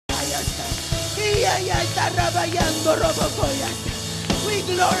We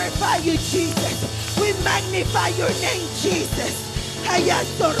glorify you, Jesus. We magnify your name, Jesus.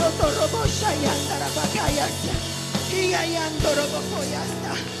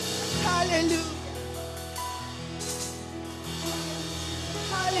 Hallelujah.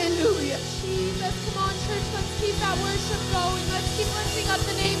 Hallelujah. Jesus, come on, church, let's keep that worship going. Let's keep lifting up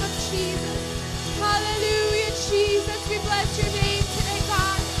the name of Jesus. Hallelujah, Jesus. We bless your name today,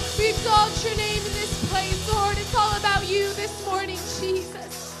 God. We exalt your name in this place, Lord. It's all about you this morning,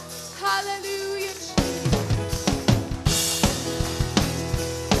 Jesus. Hallelujah, Jesus.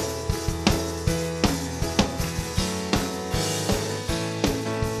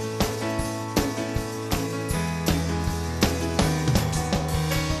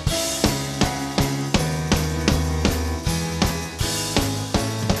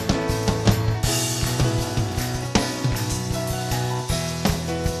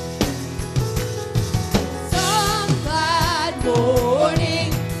 Some glad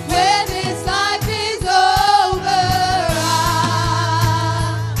morning when this life is over.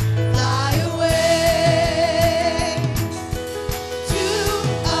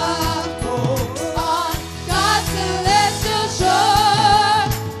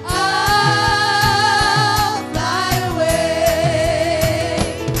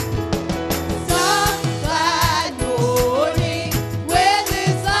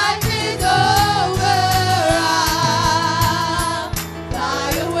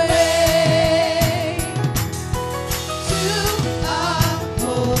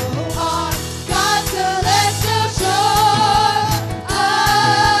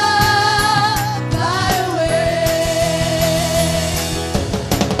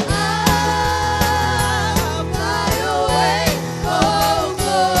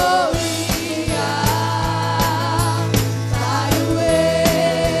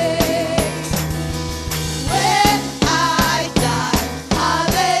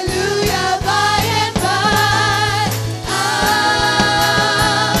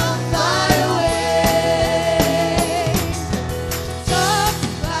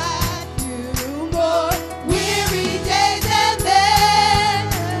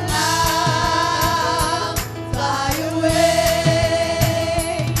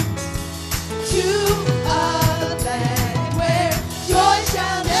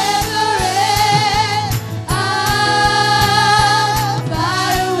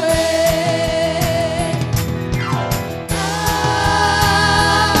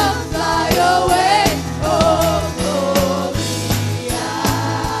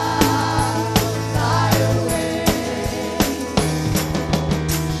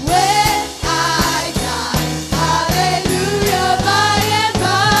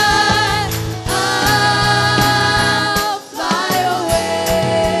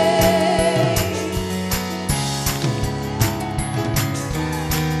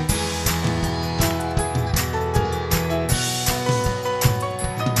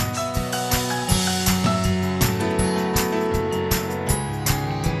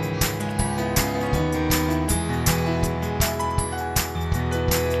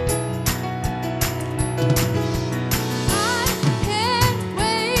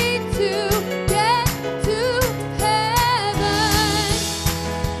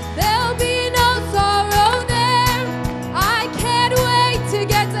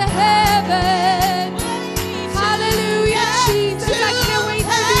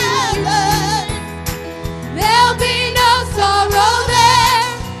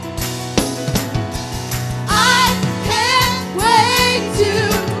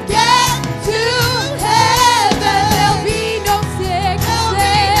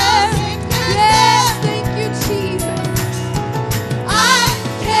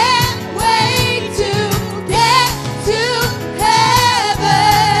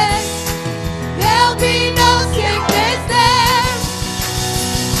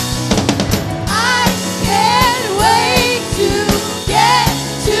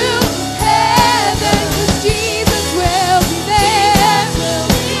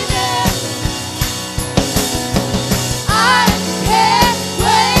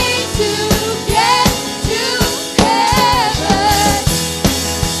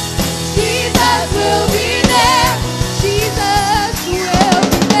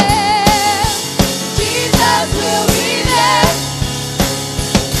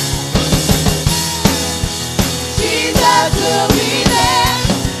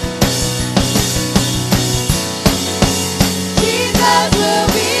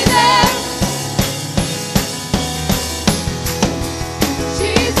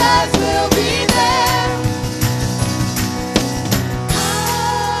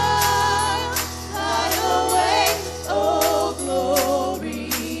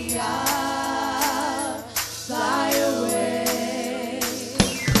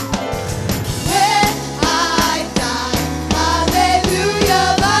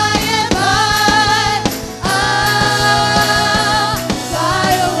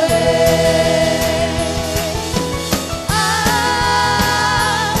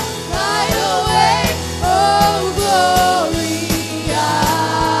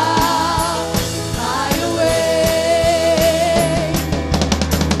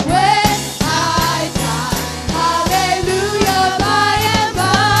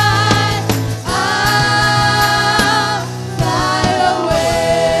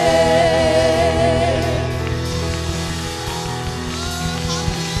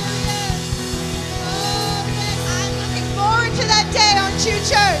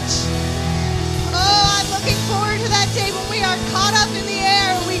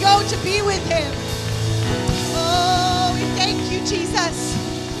 with him. Oh, we thank you, Jesus.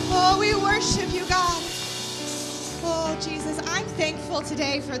 Oh, we worship you, God. Oh, Jesus, I'm thankful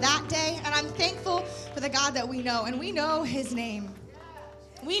today for that day, and I'm thankful for the God that we know, and we know his name.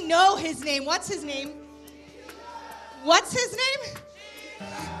 We know his name. What's his name? What's his name?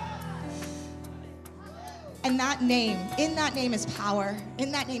 And that name, in that name is power.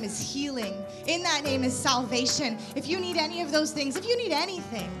 In that name is healing. In that name is salvation. If you need any of those things, if you need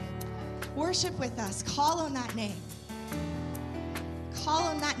anything, worship with us. Call on that name. Call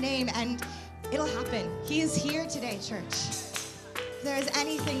on that name and it'll happen. He is here today, church. If there is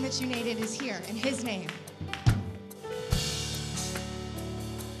anything that you need, it is here in his name.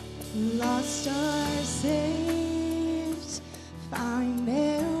 Lost are saved, find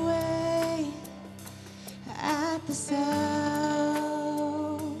their way at the sound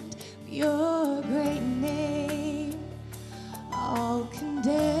of your great name. All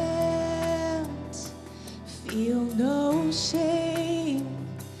condemned, feel no shame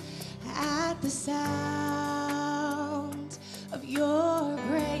at the sound of your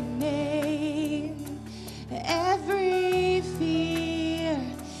great name. Every fear,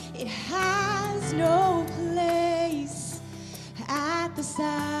 it has no place at the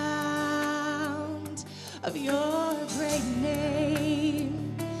sound of your great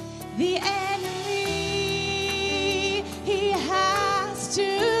name. The enemy, he has to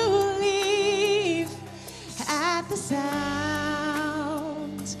leave at the sound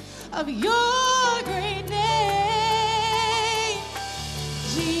of your great name.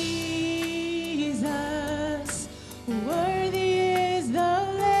 Jesus, worthy is the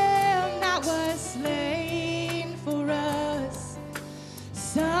Lamb that was slain for us.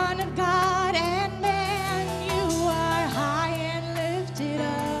 Son of God and man, you are high and lifted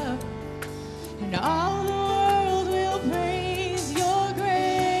up, and all the world will praise your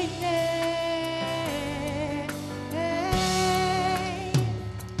great name.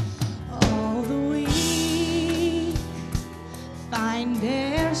 All the weak find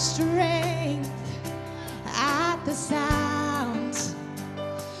their strength at the sound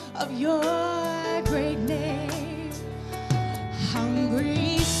of your great name.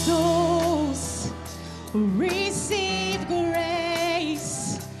 Hungry souls receive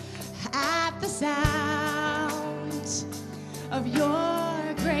grace at the sound of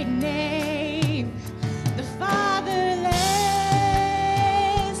your great name. The fatherless,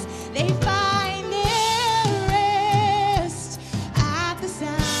 they find their rest at the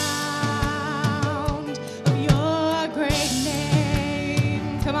sound of your great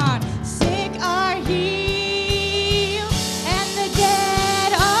name. Come on. Sick are healed and the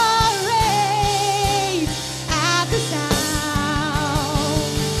dead are raised at the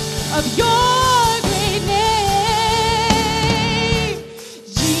sound of your great name.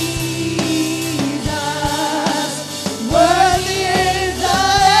 Jesus.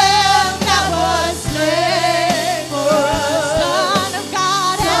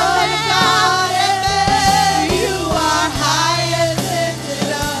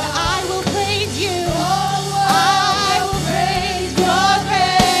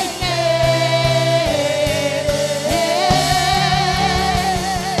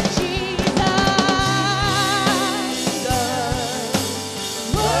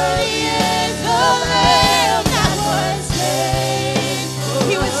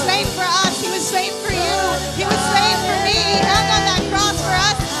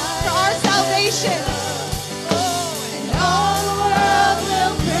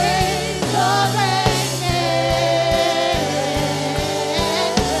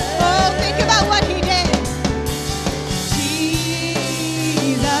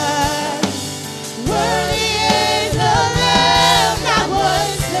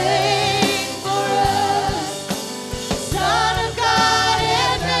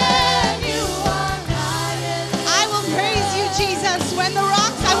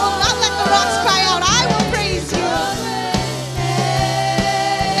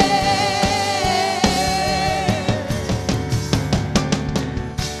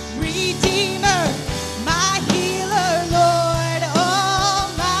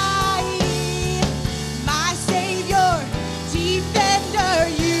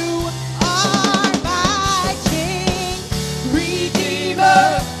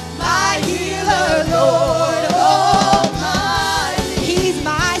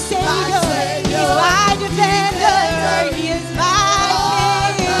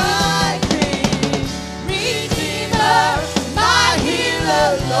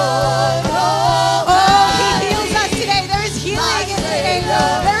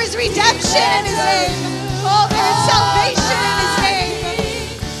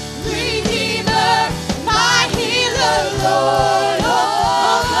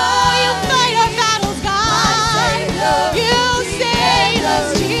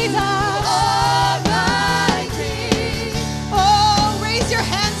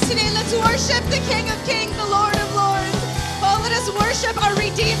 worship the King of Kings, the Lord of Lords. Oh, let us worship our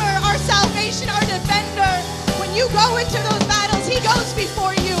Redeemer, our salvation, our defender. When you go into those battles, he goes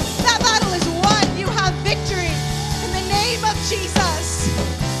before you. That battle is won. You have victory in the name of Jesus.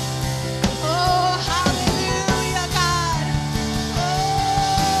 Oh, hallelujah, God.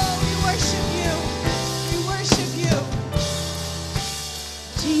 Oh, we worship you. We worship you.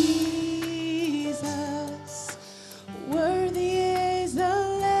 Jesus, worthy is the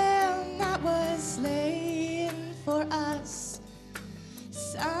Lamb that was slain for us.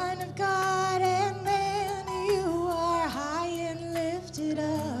 Son of God and man, you are high and lifted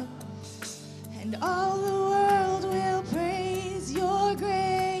up, and all the world will praise your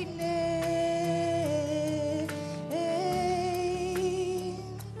great name.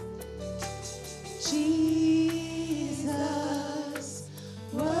 Jesus,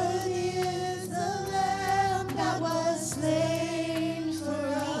 worthy is the Lamb that was slain for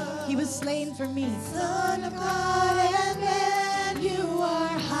us. He was slain for me. Son of God and man, you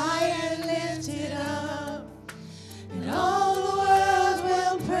are high and lifted up, and all the world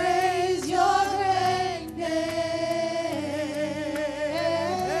will praise your great name.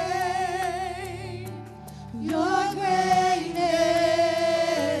 Your great name.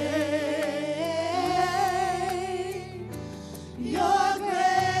 Your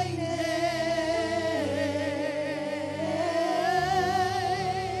great name.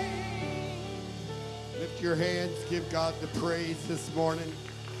 Lift your hands, give God the praise this morning.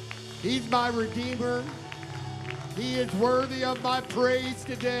 He's my Redeemer. He is worthy of my praise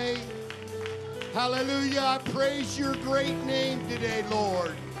today. Hallelujah. I praise your great name today,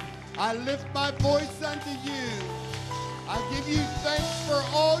 Lord. I lift my voice unto you. I give you thanks for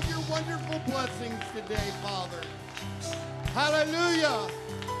all your wonderful blessings today, Father. Hallelujah.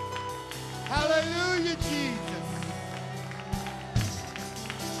 Hallelujah, Jesus.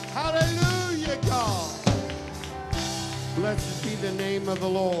 Hallelujah, God. Blessed be the name of the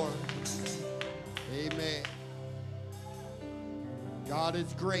Lord. Amen. God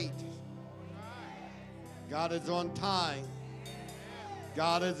is great. God is on time.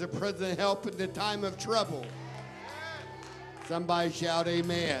 God is a present help in the time of trouble. Somebody shout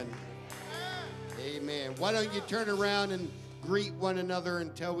amen. Amen. Why don't you turn around and greet one another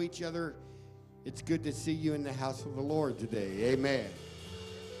and tell each other it's good to see you in the house of the Lord today. Amen.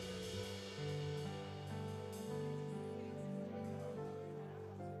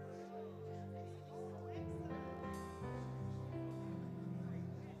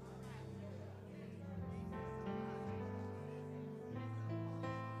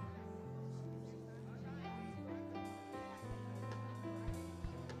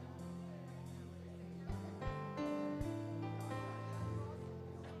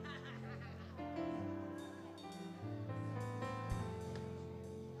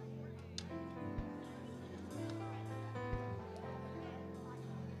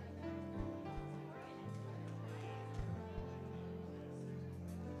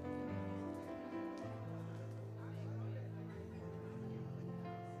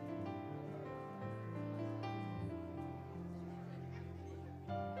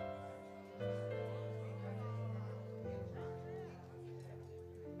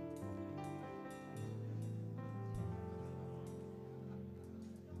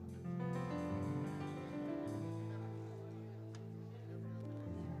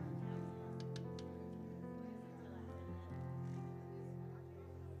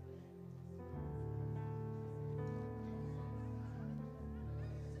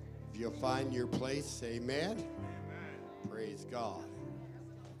 You'll find your place. Amen. Amen. Praise God.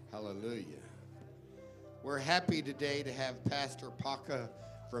 Hallelujah. We're happy today to have Pastor Paca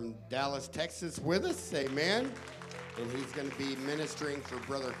from Dallas, Texas with us. Amen. And he's going to be ministering for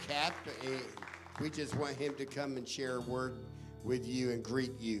Brother Cap. We just want him to come and share a word with you and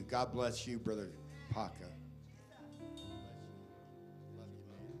greet you. God bless you, Brother Paca.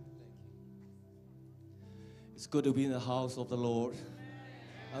 It's good to be in the house of the Lord.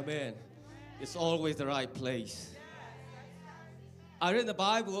 Amen. It's always the right place. I read the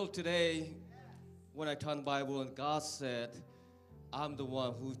Bible today when I turned the Bible, and God said, I'm the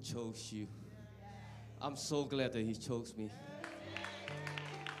one who chose you. I'm so glad that He chose me.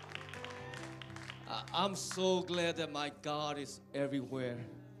 I'm so glad that my God is everywhere.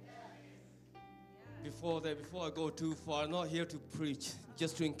 Before I go too far, I'm not here to preach,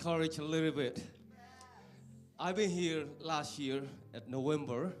 just to encourage a little bit. I've been here last year at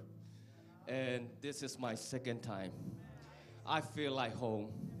November, and this is my second time. I feel like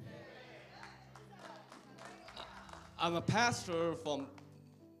home. I'm a pastor from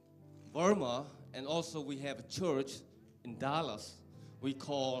Burma, and also we have a church in Dallas we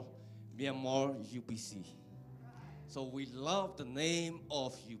call Myanmar UPC. So we love the name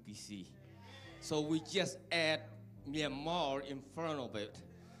of UPC. So we just add Myanmar in front of it.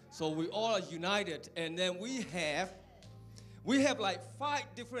 So we all are united, and then we have like 5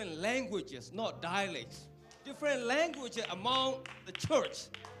 different languages, not dialects, different languages among the church.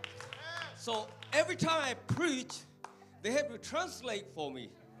 So every time I preach, they have to translate for me.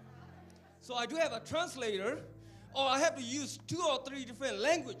 So I do have a translator, or I have to use 2 or 3 different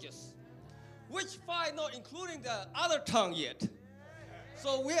languages, which 5 not including the other tongue yet.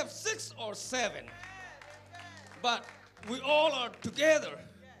 So we have 6 or 7, but we all are together.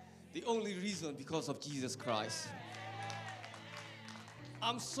 The only reason because of Jesus Christ.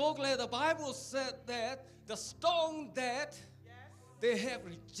 I'm so glad the Bible said that the stone that they have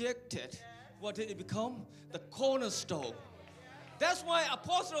rejected, what did it become? The cornerstone. That's why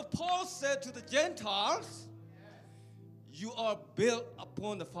Apostle Paul said to the Gentiles, you are built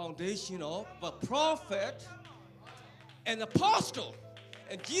upon the foundation of a prophet and apostle.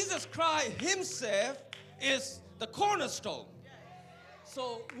 And Jesus Christ himself is the cornerstone.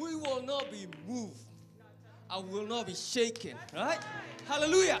 So we will not be moved. I will not be shaken, right?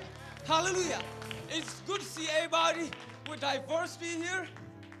 Hallelujah. Hallelujah. It's good to see everybody with diversity here.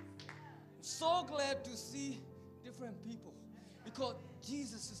 So glad to see different people, because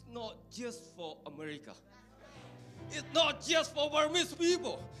Jesus is not just for America. It's not just for Burmese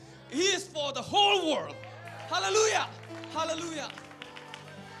people. He is for the whole world. Hallelujah. Hallelujah.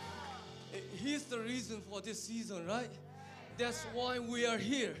 He's the reason for this season, right? That's why we are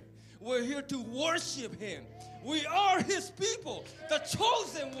here. We're here to worship him. We are his people, the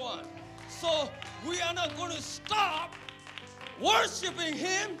chosen one. So we are not going to stop worshiping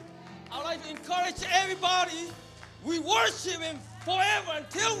him. I'd like to encourage everybody, we worship him forever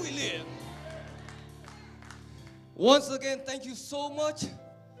until we live. Once again, thank you so much.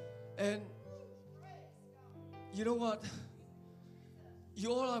 And you know what?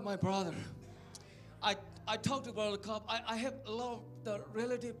 You all are my brother. I talked to Brother Cobb. I have a lot of the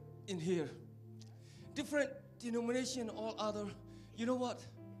relative in here. Different denomination, all other. You know what?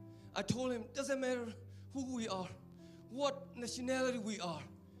 I told him, doesn't matter who we are, what nationality we are.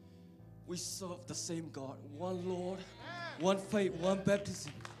 We serve the same God. One Lord, one faith, one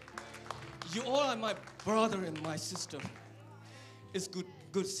baptism. You all are my brother and my sister. It's good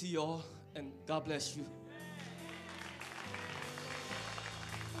to see you all, and God bless you.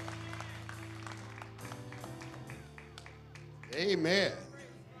 Amen.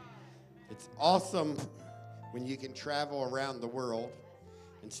 It's awesome when you can travel around the world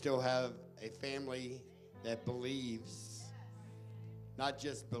and still have a family that believes, not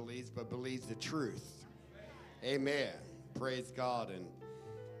just believes, but believes the truth. Amen. Praise God. And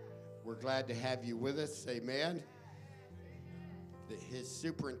we're glad to have you with us. Amen. His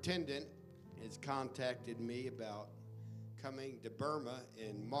superintendent has contacted me about coming to Burma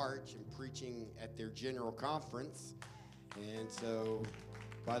in March and preaching at their general conference. And so,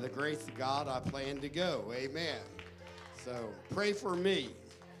 by the grace of God, I plan to go. Amen. So, pray for me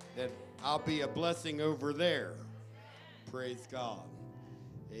that I'll be a blessing over there. Praise God.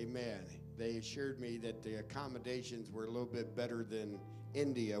 Amen. They assured me that the accommodations were a little bit better than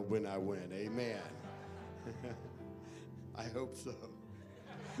India when I went. Amen. I hope so.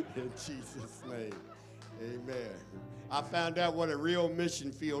 In Jesus' name. Amen. I found out what a real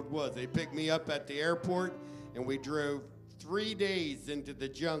mission field was. They picked me up at the airport, and we drove 3 days into the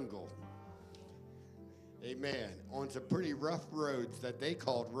jungle. Amen. On some pretty rough roads that they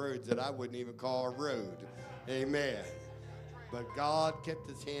called roads that I wouldn't even call a road. Amen. But God kept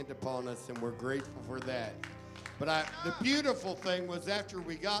his hand upon us, and we're grateful for that. But the beautiful thing was, after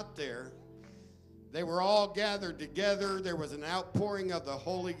we got there, they were all gathered together. There was an outpouring of the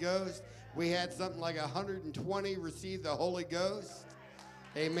Holy Ghost. We had something like 120 receive the Holy Ghost.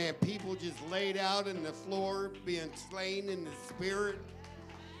 Amen. People just laid out in the floor being slain in the Spirit.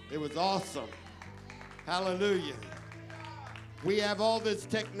 It was awesome. Hallelujah. We have all this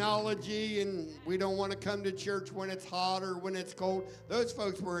technology, and we don't want to come to church when it's hot or when it's cold. Those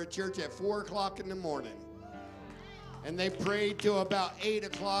folks were at church at 4 o'clock in the morning. And they prayed till about 8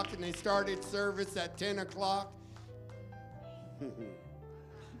 o'clock, and they started service at 10 o'clock.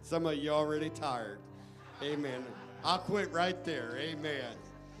 Some of you already tired. Amen. I'll quit right there. Amen.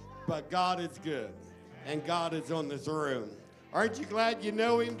 But God is good, and God is on this room. Aren't you glad you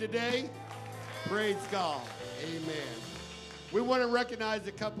know him today? Praise God. Amen. We want to recognize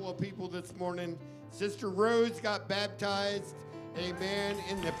a couple of people this morning. Sister Rose got baptized. Amen.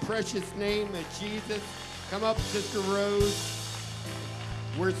 In the precious name of Jesus. Come up, Sister Rose.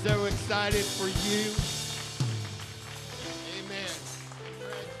 We're so excited for you. Amen.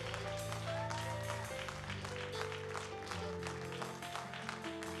 Congratulations.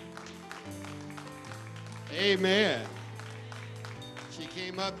 Amen. She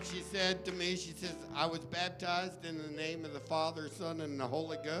came up, she said to me, she says, I was baptized in the name of the Father, Son, and the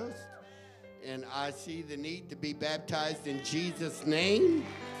Holy Ghost. And I see the need to be baptized in Jesus' name.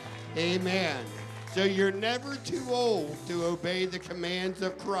 Amen. So you're never too old to obey the commands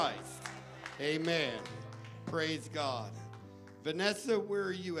of Christ. Amen. Praise God. Vanessa, where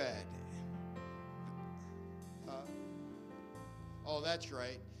are you at? Oh, that's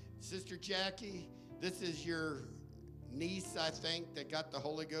right. Sister Jackie, this is your niece, I think, that got the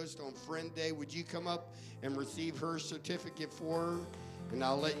Holy Ghost on Friend Day. Would you come up and receive her certificate for her? And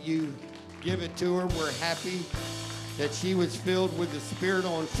I'll let you give it to her. We're happy that she was filled with the Spirit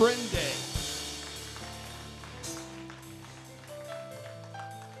on Friend Day.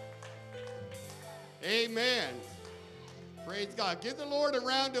 Amen. Praise God. Give the Lord a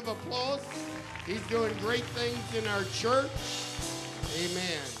round of applause. He's doing great things in our church.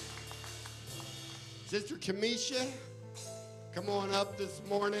 Amen. Sister Kamisha, come on up this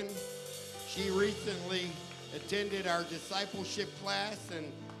morning. She recently attended our discipleship class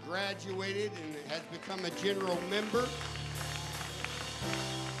and graduated and has become a general member.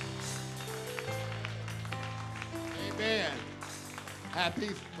 Amen. Happy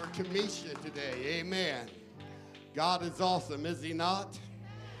for Kamisha today. Amen. God is awesome, is he not?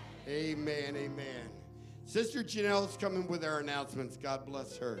 Amen, amen. Sister Janelle's coming with our announcements. God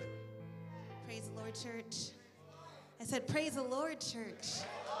bless her. Praise the Lord, church. I said, praise the Lord, church.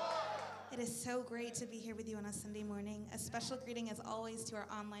 It is so great to be here with you on a Sunday morning. A special greeting, as always, to our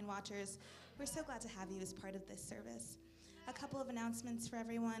online watchers. We're so glad to have you as part of this service. A couple of announcements for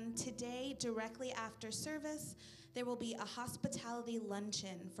everyone. Today, directly after service, there will be a hospitality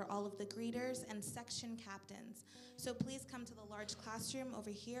luncheon for all of the greeters and section captains. So please come to the large classroom over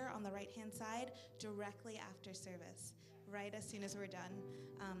here on the right-hand side directly after service, right as soon as we're done.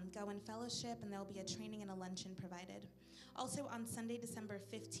 Go in fellowship, and there'll be a training and a luncheon provided. Also on Sunday, December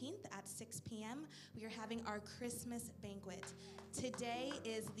 15th at 6 p.m., we are having our Christmas banquet. Today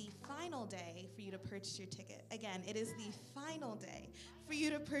is the final day for you to purchase your ticket. Again, it is the final day for you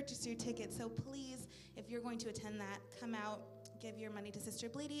to purchase your ticket. So please, if you're going to attend that, come out, give your money to Sister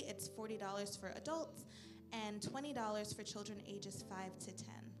Bleedy. It's $40 for adults and $20 for children ages 5 to 10.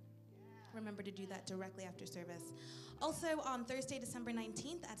 Remember to do that directly after service. Also, on Thursday, December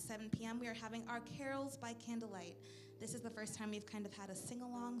 19th at 7 p.m., we are having our Carols by Candlelight. This is the first time we've kind of had a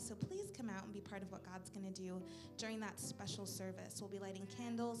sing-along, so please come out and be part of what God's going to do during that special service. We'll be lighting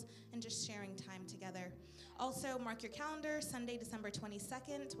candles and just sharing time together. Also, mark your calendar, Sunday, December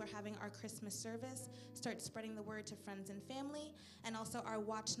 22nd, we're having our Christmas service. Start spreading the word to friends and family. And also, our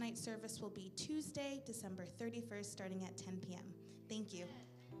watch night service will be Tuesday, December 31st, starting at 10 p.m. Thank you.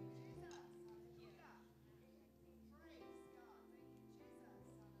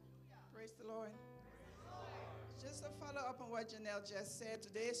 Praise the Lord. Just to follow up on what Janelle just said,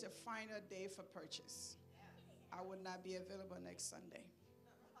 today is the final day for purchase. I would not be available next Sunday.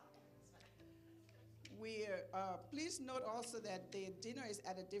 Please note also that the dinner is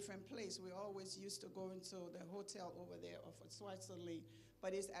at a different place. We always used to go into the hotel over there off of Switzerland,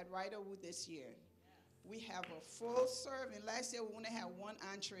 but it's at Riderwood this year. We have a full serving. Last year we only had one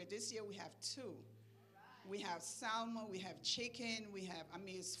entree. This year we have two. We have salmon, we have chicken,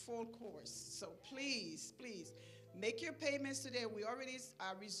 it's full course. So please, please, make your payments today. We already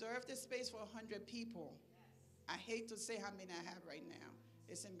reserved the space for 100 people. I hate to say how many I have right now.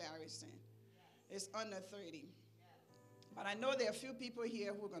 It's embarrassing. It's under 30. But I know there are a few people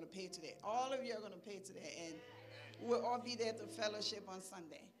here who are going to pay today. All of you are going to pay today, and we'll all be there to fellowship on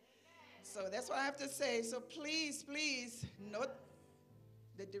Sunday. So that's what I have to say. So please, please, note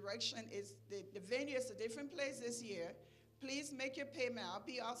the direction is, the venue is a different place this year. Please make your payment. I'll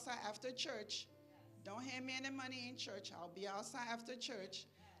be outside after church. Don't hand me any money in church. I'll be outside after church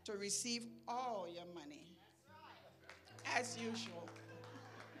to receive all your money. As usual.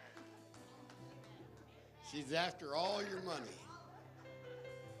 She's after all your money.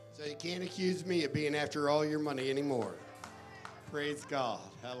 So you can't accuse me of being after all your money anymore. Praise God.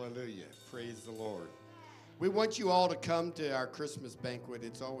 Hallelujah. Praise the Lord. We want you all to come to our Christmas banquet.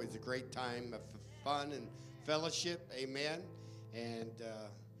 It's always a great time of fun and fellowship. Amen. And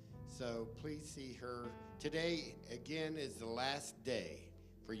so please see her. Today, again, is the last day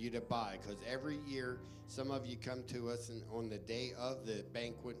for you to buy, because every year some of you come to us on the day of the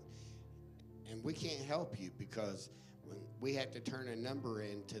banquet, and we can't help you because when we have to turn a number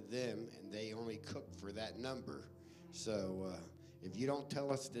in to them, and they only cook for that number. So if you don't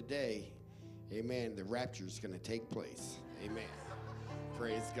tell us today, amen, the rapture is going to take place. Amen.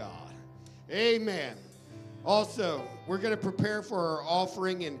 Praise God. Amen. Also, we're going to prepare for our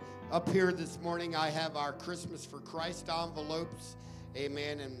offering, and Up here this morning, I have our Christmas for Christ envelopes.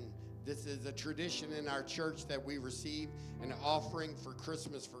 Amen. And this is a tradition in our church that we receive an offering for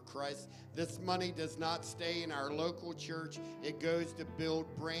Christmas for Christ. This money does not stay in our local church. It goes to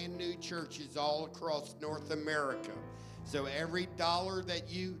build brand new churches all across North America. So every dollar that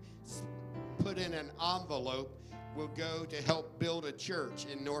you put in an envelope will go to help build a church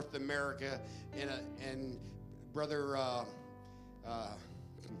in North America. And Brother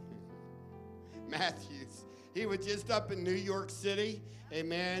Matthews, he was just up in New York City,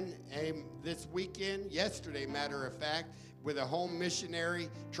 amen, this weekend, yesterday, matter of fact, with a home missionary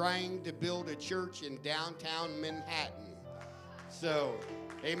trying to build a church in downtown Manhattan. So,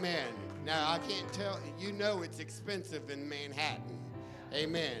 amen. Now, I can't tell, you know it's expensive in Manhattan,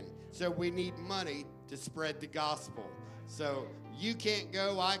 amen. So we need money to spread the gospel. So you can't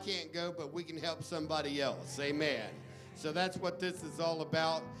go, I can't go, but we can help somebody else, amen. So that's what this is all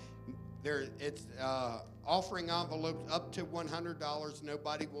about. It's offering envelopes up to $100.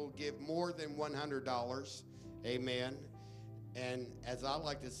 Nobody will give more than $100. Amen. And as I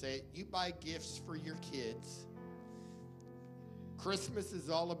like to say, you buy gifts for your kids. Christmas is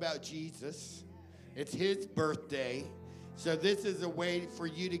all about Jesus. It's his birthday. So this is a way for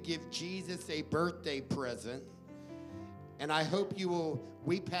you to give Jesus a birthday present. And I hope you will.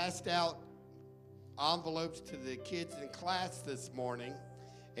 We passed out envelopes to the kids in class this morning.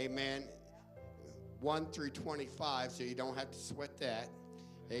 Amen. 1 through 25, so you don't have to sweat that.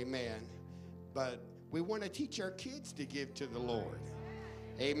 Amen. But we want to teach our kids to give to the Lord.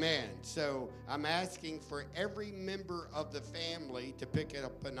 Amen. So I'm asking for every member of the family to pick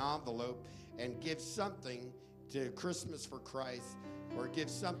up an envelope and give something to Christmas for Christ, or give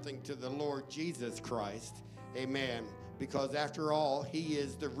something to the Lord Jesus Christ. Amen. Because after all, he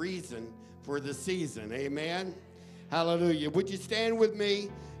is the reason for the season. Amen. Hallelujah. Would you stand with me?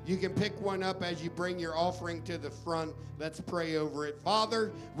 You can pick one up as you bring your offering to the front. Let's pray over it.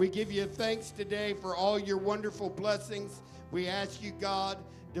 Father, we give you thanks today for all your wonderful blessings. We ask you, God,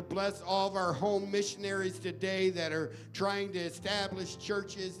 to bless all of our home missionaries today that are trying to establish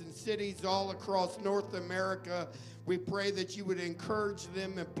churches and cities all across North America. We pray that you would encourage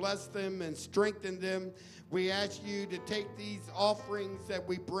them and bless them and strengthen them. We ask you to take these offerings that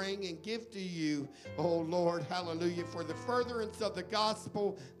we bring and give to you, oh Lord, hallelujah, for the furtherance of the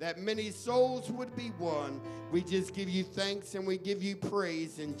gospel, that many souls would be won. We just give you thanks and we give you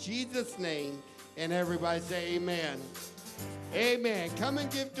praise in Jesus' name. And everybody say amen. Amen. Come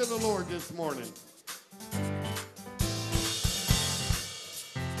and give to the Lord this morning.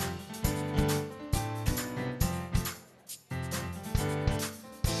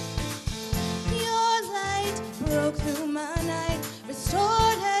 Broke through my night,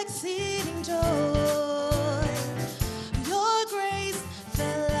 restored exceeding joy. Your grace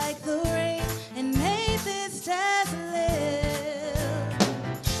fell like the rain and made this task live.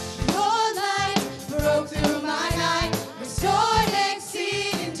 Your light broke through my night, restored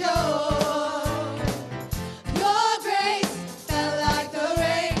exceeding joy.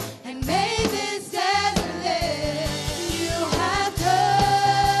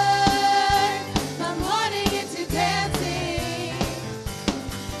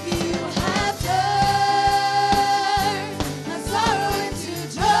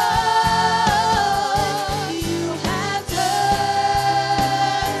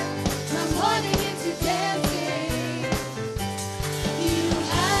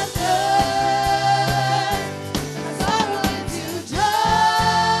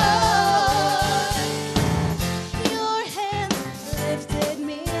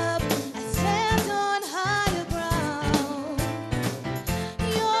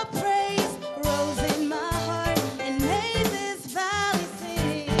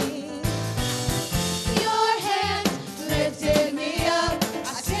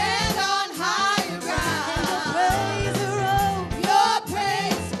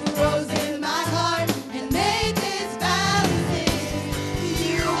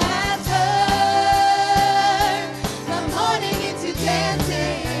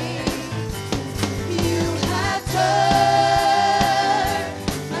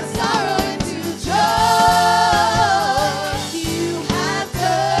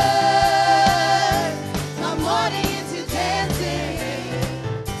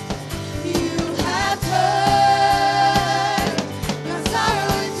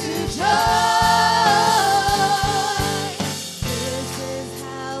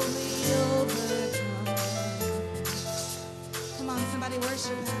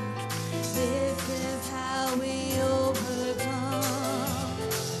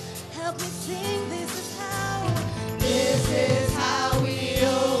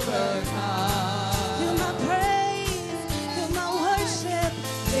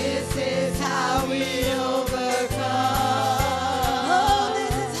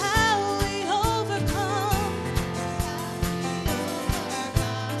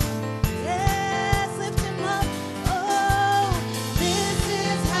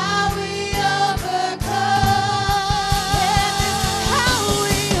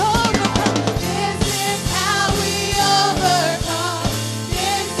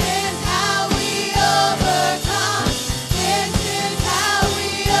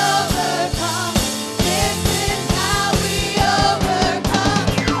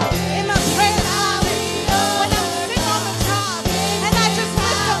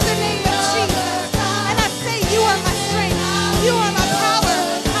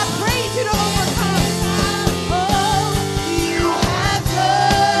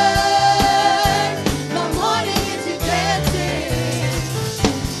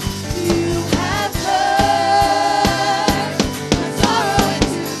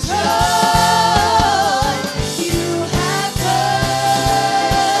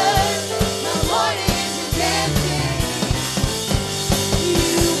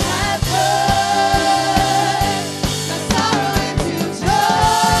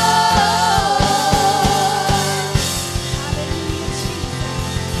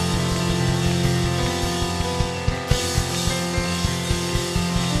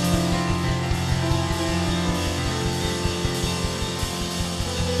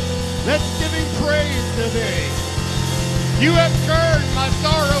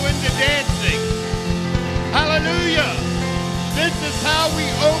 That's how we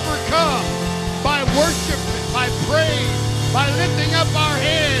overcome, by worship, by praise, by lifting up our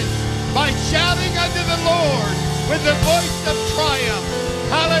hands, by shouting unto the Lord with the voice of triumph.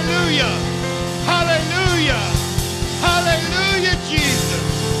 Hallelujah! Hallelujah! Hallelujah, Jesus!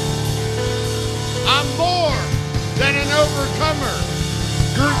 I'm more than an overcomer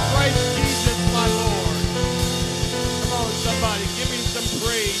through Christ Jesus my Lord. Come on, somebody, give me some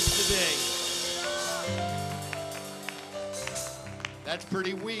praise today. That's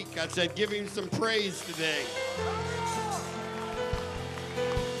pretty weak. I said, give him some praise today.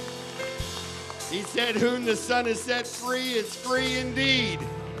 He said, whom the Son has set free is free indeed.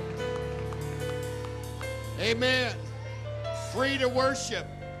 Amen. Free to worship,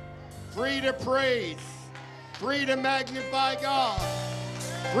 free to praise, free to magnify God,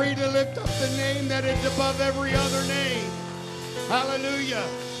 free to lift up the name that is above every other name. Hallelujah.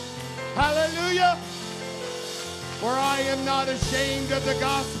 Hallelujah. For I am not ashamed of the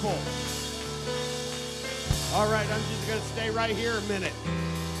gospel. All right, I'm just going to stay right here a minute.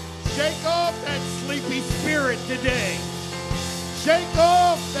 Shake off that sleepy spirit today. Shake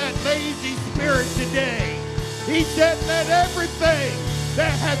off that lazy spirit today. He said, let everything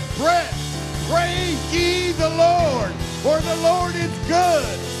that hath breath praise ye the Lord. For the Lord is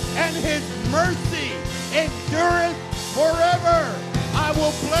good, and his mercy endureth forever. I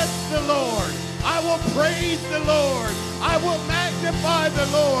will bless the Lord. I will praise the Lord. I will magnify the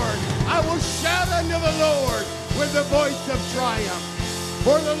Lord. I will shout unto the Lord with the voice of triumph.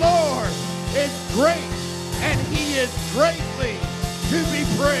 For the Lord is great, and he is greatly to be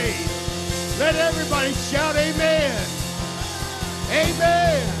praised. Let everybody shout amen.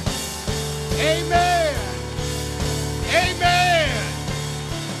 Amen. Amen. Amen.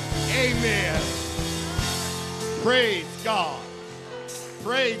 Amen. Praise God.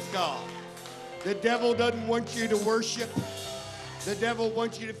 Praise God. The devil doesn't want you to worship. The devil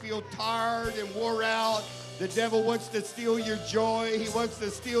wants you to feel tired and wore out. The devil wants to steal your joy. He wants to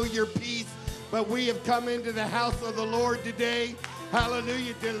steal your peace. But we have come into the house of the Lord today,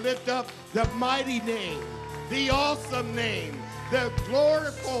 hallelujah, to lift up the mighty name, the awesome name, the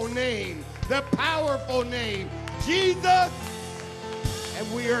glorious name, the powerful name, Jesus.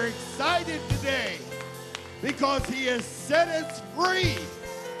 And we are excited today because he has set us free.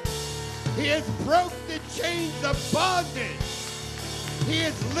 He has broke the chains of bondage. He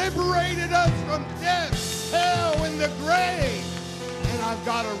has liberated us from death, hell, and the grave. And I've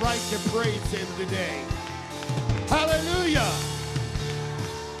got a right to praise him today. Hallelujah.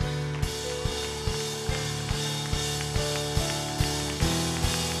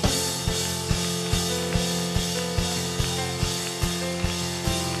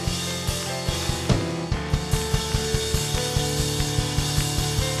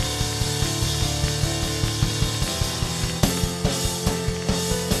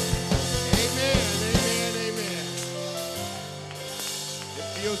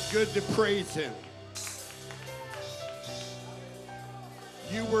 Good to praise him.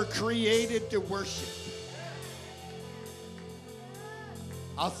 You were created to worship.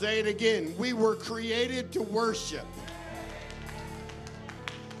 I'll say it again. We were created to worship.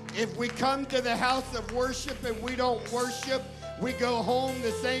 If we come to the house of worship and we don't worship, we go home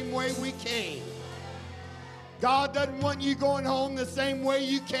the same way we came. God doesn't want you going home the same way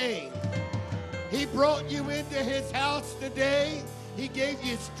you came. He brought you into his house today. He gave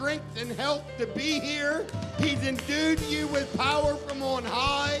you strength and health to be here. He's endued you with power from on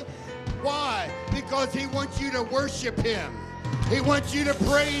high. Why? Because he wants you to worship him. He wants you to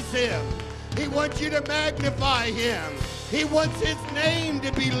praise him. He wants you to magnify him. He wants his name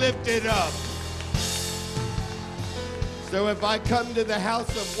to be lifted up. So if I come to the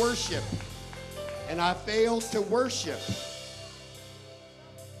house of worship and I fail to worship,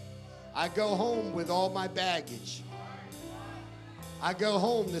 I go home with all my baggage. I go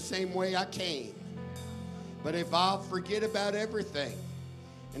home the same way I came. But if I'll forget about everything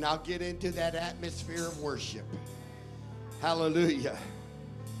and I'll get into that atmosphere of worship, hallelujah,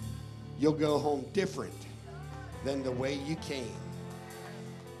 you'll go home different than the way you came.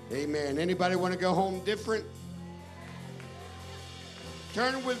 Amen. Anybody want to go home different?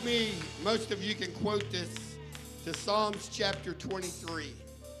 Turn with me, most of you can quote this, to Psalms chapter 23.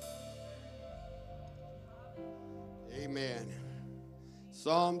 Amen.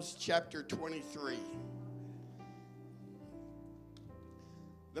 Psalms chapter 23.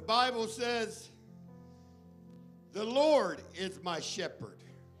 The Bible says, the Lord is my shepherd.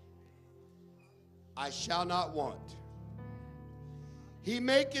 I shall not want. He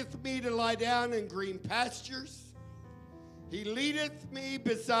maketh me to lie down in green pastures. He leadeth me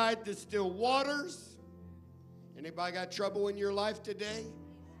beside the still waters. Anybody got trouble in your life today?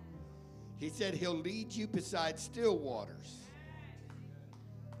 He said he'll lead you beside still waters.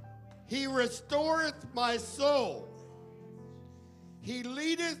 He restoreth my soul. He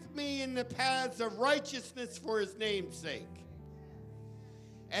leadeth me in the paths of righteousness for his name's sake.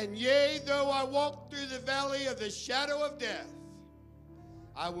 And yea, though I walk through the valley of the shadow of death,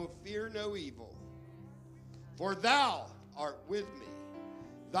 I will fear no evil. For thou art with me.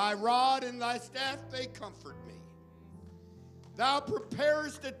 Thy rod and thy staff, they comfort me. Thou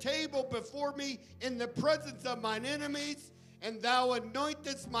preparest a table before me in the presence of mine enemies, and thou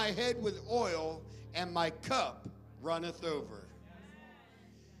anointest my head with oil, and my cup runneth over.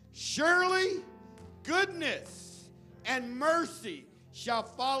 Surely goodness and mercy shall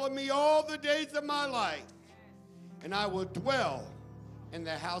follow me all the days of my life, and I will dwell in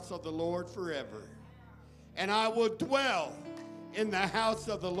the house of the Lord forever. And I will dwell in the house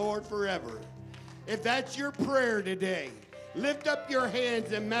of the Lord forever. If that's your prayer today, lift up your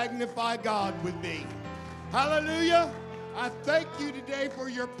hands and magnify God with me. Hallelujah. I thank you today for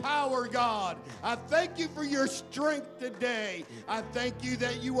your power, God. I thank you for your strength today. I thank you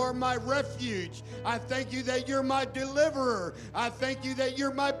that you are my refuge. I thank you that you're my deliverer. I thank you that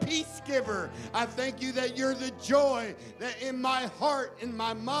you're my peace giver. I thank you that you're the joy that in my heart, in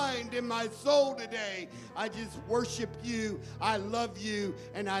my mind, in my soul today. I just worship you. I love you.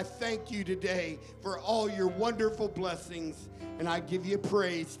 And I thank you today for all your wonderful blessings. And I give you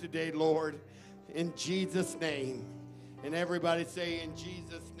praise today, Lord, in Jesus' name. And everybody say, in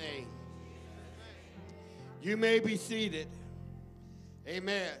Jesus' name. You may be seated.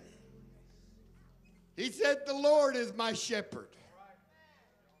 Amen. He said, the Lord is my shepherd.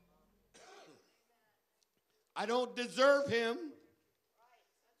 I don't deserve him,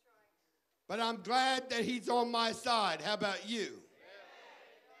 but I'm glad that he's on my side. How about you?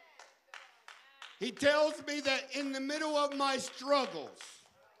 He tells me that in the middle of my struggles,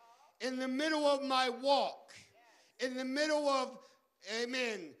 in the middle of my walk, in the middle of,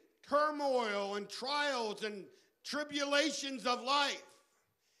 amen, turmoil and trials and tribulations of life,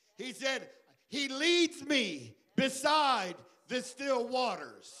 he said, he leads me beside the still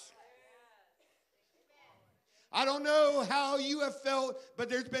waters. I don't know how you have felt, but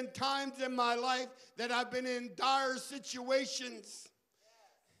there's been times in my life that I've been in dire situations.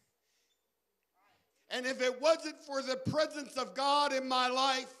 And if it wasn't for the presence of God in my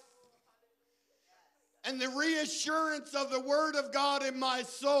life, and the reassurance of the word of God in my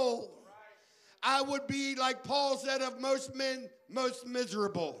soul, I would be, like Paul said, of most men, most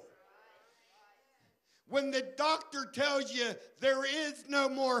miserable. When the doctor tells you there is no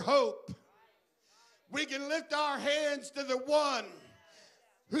more hope, we can lift our hands to the one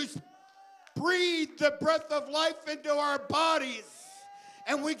who's breathed the breath of life into our bodies,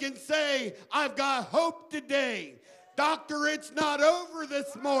 and we can say, I've got hope today. Doctor, it's not over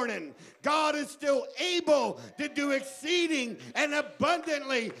this morning. God is still able to do exceeding and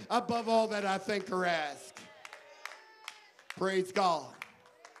abundantly above all that I think or ask. Praise God.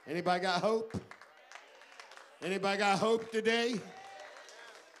 Anybody got hope? Anybody got hope today?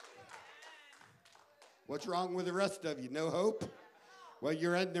 What's wrong with the rest of you? No hope? Well,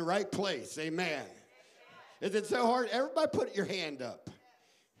 you're in the right place. Amen. Is it so hard? Everybody put your hand up.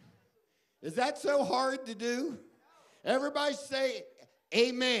 Is that so hard to do? Everybody say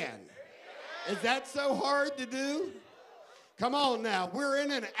amen. Is that so hard to do? Come on now. We're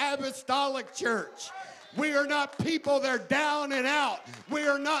in an apostolic church. We are not people that are down and out. We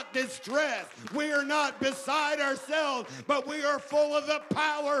are not distressed. We are not beside ourselves, but we are full of the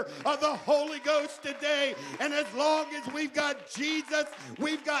power of the Holy Ghost today. And as long as we've got Jesus,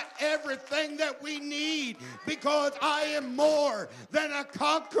 we've got everything that we need, because I am more than a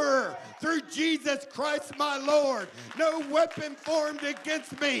conqueror through Jesus Christ my Lord. No weapon formed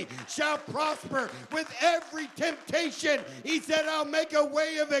against me shall prosper. With every temptation, he said, I'll make a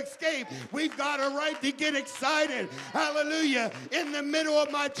way of escape. We've got a right to get excited. Hallelujah. In the middle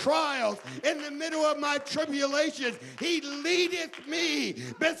of my trials, in the middle of my tribulations, he leadeth me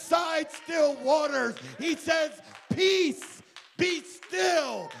beside still waters. He says, peace, be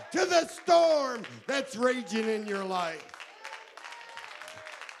still to the storm that's raging in your life.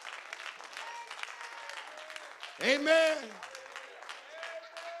 Amen.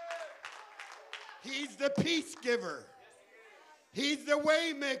 He's the peace giver. He's the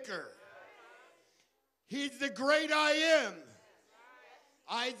way maker. He's the great I am.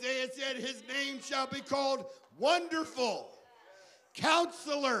 Isaiah said his name shall be called Wonderful,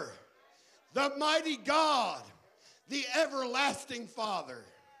 Counselor, the Mighty God, the Everlasting Father.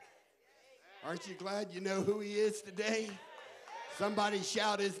 Aren't you glad you know who he is today? Somebody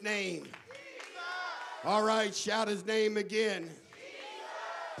shout his name. All right, shout his name again.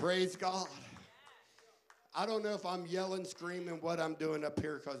 Praise God. I don't know if I'm yelling, screaming, what I'm doing up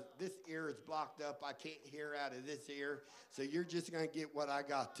here because this ear is blocked up. I can't hear out of this ear. So you're just going to get what I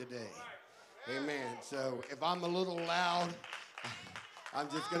got today. Amen. So if I'm a little loud, I'm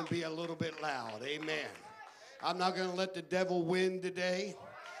just going to be a little bit loud. Amen. I'm not going to let the devil win today.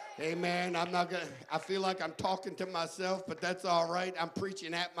 Amen. I feel like I'm talking to myself, but that's all right. I'm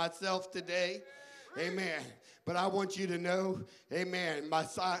preaching at myself today. Amen. But I want you to know, amen, my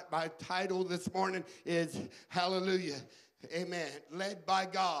title this morning is Hallelujah. Amen. Led by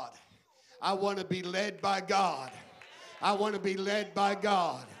God. I want to be led by God. I want to be led by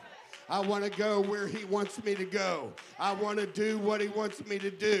God. I want to go where he wants me to go. I want to do what he wants me to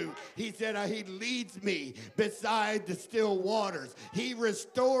do. He said he leads me beside the still waters. He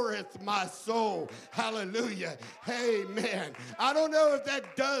restoreth my soul. Hallelujah. Amen. I don't know if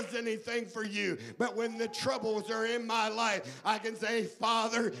that does anything for you, but when the troubles are in my life, I can say,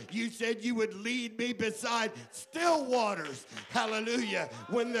 Father, you said you would lead me beside still waters. Hallelujah.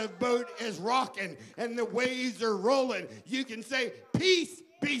 When the boat is rocking and the waves are rolling, you can say, peace,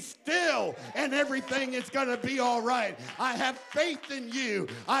 be still, and everything is going to be all right. I have faith in you.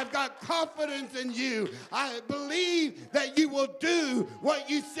 I've got confidence in you. I believe that you will do what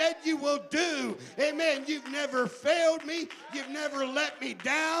you said you will do. Amen. You've never failed me. You've never let me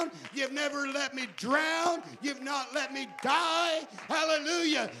down. You've never let me drown. You've not let me die.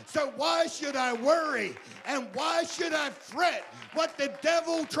 Hallelujah. So why should I worry? And why should I fret what the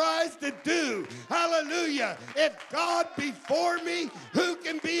devil tries to do? Hallelujah. If God be for me, who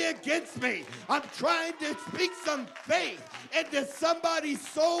can be against me? I'm trying to speak some faith into somebody's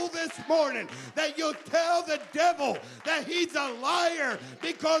soul this morning, that you'll tell the devil that he's a liar,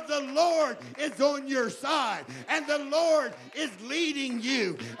 because the Lord is on your side and the Lord is leading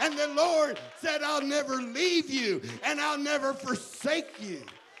you. And the Lord said, I'll never leave you and I'll never forsake you,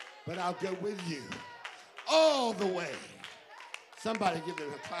 but I'll go with you all the way. Somebody give them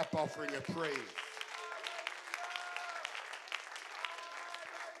a clap offering of praise.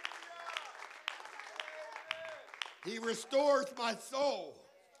 He restores my soul.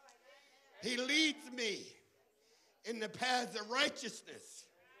 He leads me in the paths of righteousness.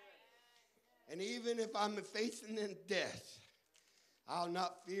 And even if I'm facing death, I'll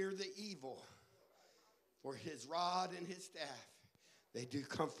not fear the evil, for his rod and his staff, they do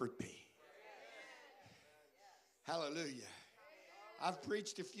comfort me. Hallelujah. I've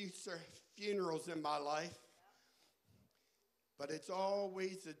preached a few funerals in my life, but it's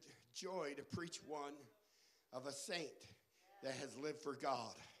always a joy to preach one of a saint that has lived for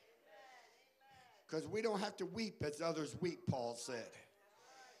God. Because we don't have to weep as others weep, Paul said.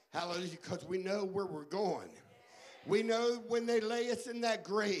 Hallelujah, because we know where we're going. We know when they lay us in that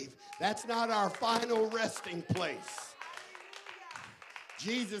grave, that's not our final resting place.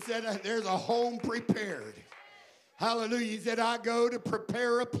 Jesus said there's a home prepared. Hallelujah. He said, I go to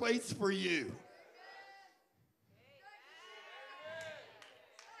prepare a place for you.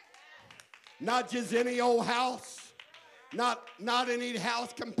 Not just any old house. Not any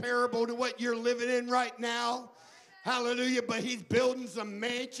house comparable to what you're living in right now. Hallelujah. But he's building some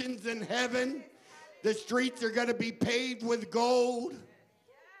mansions in heaven. The streets are going to be paved with gold.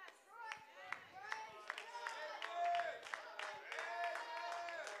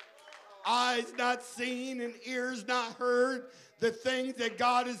 Eyes not seen and ears not heard, the things that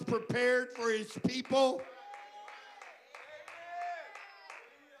God has prepared for his people.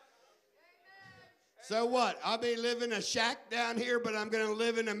 So what? I may live in a shack down here, but I'm going to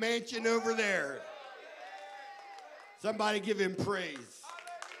live in a mansion over there. Somebody give him praise.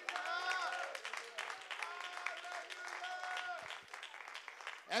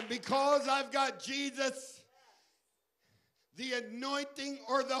 And because I've got Jesus, the anointing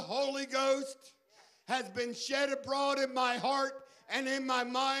or the Holy Ghost has been shed abroad in my heart and in my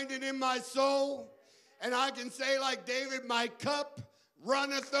mind and in my soul. And I can say like David, my cup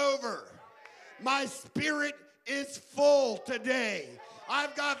runneth over. My spirit is full today.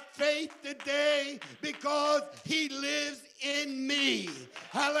 I've got faith today because he lives in me.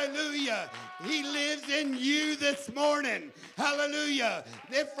 Hallelujah. He lives in you this morning. Hallelujah.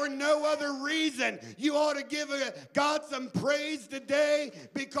 If for no other reason, you ought to give God some praise today,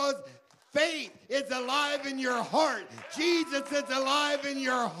 because faith is alive in your heart. Jesus is alive in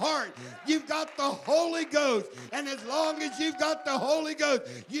your heart. You've got the Holy Ghost. And as long as you've got the Holy Ghost,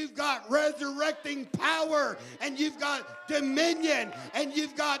 you've got resurrecting power, and you've got dominion, and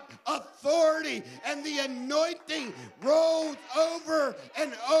you've got authority, and the anointing rolls over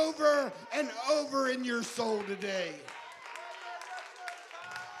and over and over in your soul today.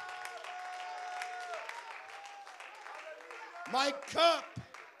 My cup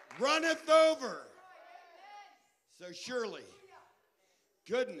runneth over. So surely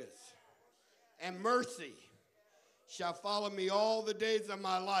goodness and mercy shall follow me all the days of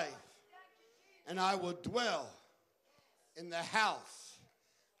my life, and I will dwell in the house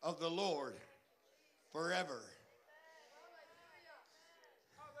of the Lord forever.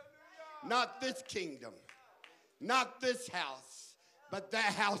 Not this kingdom, not this house, but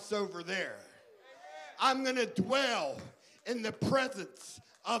that house over there. I'm going to dwell in the presence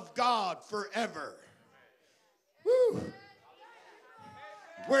of God forever. Woo.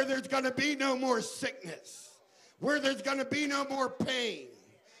 Where there's going to be no more sickness, where there's going to be no more pain,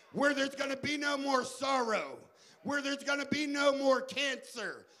 where there's going to be no more sorrow, where there's going to be no more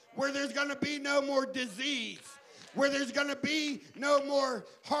cancer, where there's going to be no more disease, where there's going to be no more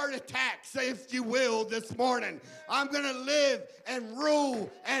heart attacks, if you will, this morning. I'm going to live and rule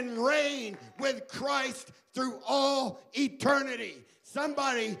and reign with Christ through all eternity.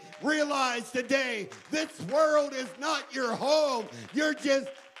 Somebody realize today, this world is not your home. You're just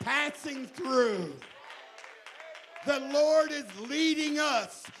passing through. The Lord is leading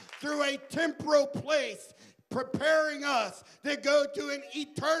us through a temporal place, preparing us to go to an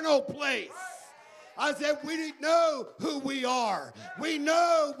eternal place. I said, we know who we are. We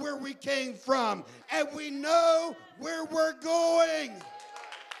know where we came from. And we know where we're going.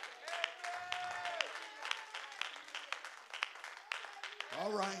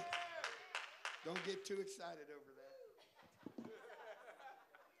 All right. Don't get too excited over that.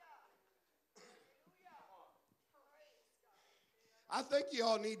 I think you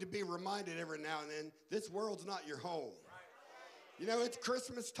all need to be reminded every now and then, this world's not your home. You know, it's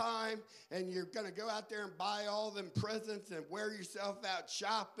Christmas time, and you're going to go out there and buy all them presents and wear yourself out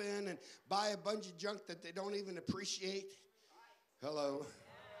shopping and buy a bunch of junk that they don't even appreciate. Hello.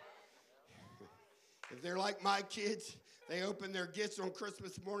 If they're like my kids, they open their gifts on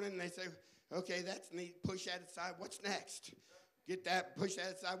Christmas morning, and they say, okay, that's neat. Push that aside. What's next? Get that. Push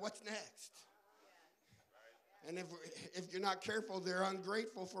that aside. What's next? And if you're not careful, they're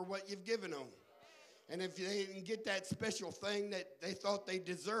ungrateful for what you've given them. And if they didn't get that special thing that they thought they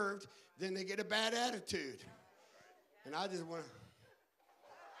deserved, then they get a bad attitude. And I just want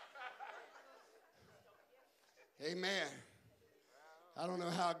to, amen. I don't know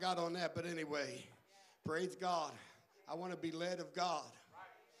how I got on that, but anyway, praise God. I want to be led of God.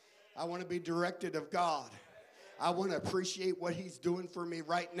 I want to be directed of God. I want to appreciate what he's doing for me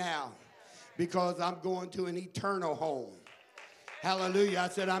right now, because I'm going to an eternal home. Hallelujah. I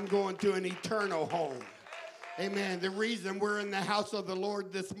said I'm going to an eternal home. Amen. The reason we're in the house of the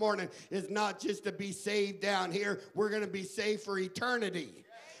Lord this morning is not just to be saved down here. We're going to be saved for eternity.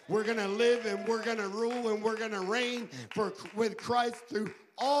 We're going to live and we're going to rule and we're going to reign with Christ through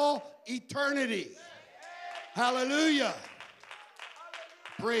all eternity. Hallelujah.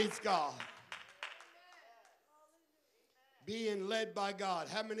 Praise God. Being led by God.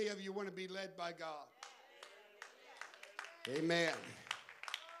 How many of you want to be led by God? Amen.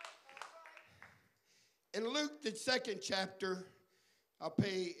 In Luke, the 2nd chapter, I'll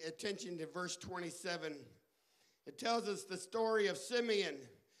pay attention to verse 27. It tells us the story of Simeon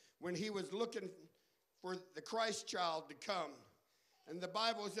when he was looking for the Christ child to come. And the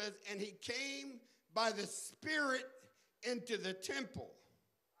Bible says, and he came by the Spirit into the temple.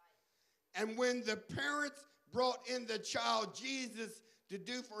 And when the parents brought in the child Jesus to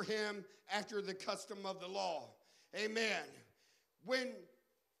do for him after the custom of the law. Amen. When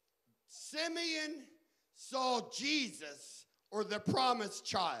Simeon saw Jesus, or the promised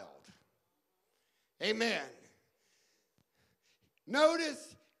child, amen.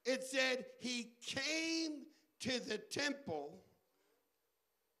 Notice it said he came to the temple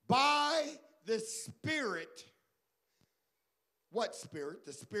by the Spirit. What Spirit?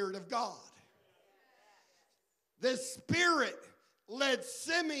 The Spirit of God. The Spirit led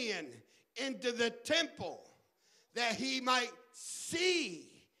Simeon into the temple that he might see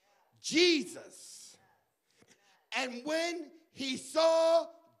Jesus. And when he saw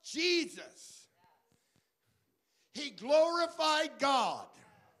Jesus, he glorified God.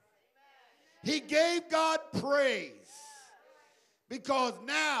 He gave God praise because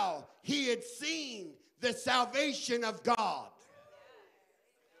now he had seen the salvation of God.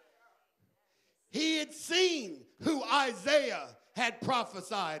 He had seen who Isaiah had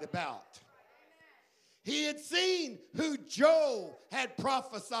prophesied about. He had seen who Joel had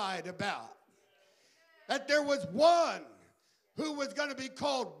prophesied about. That there was one who was going to be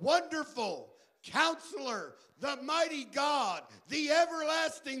called Wonderful Counselor, the Mighty God, the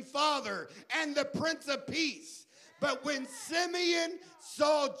Everlasting Father, and the Prince of Peace. But when Simeon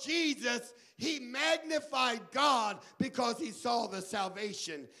saw Jesus, he magnified God because he saw the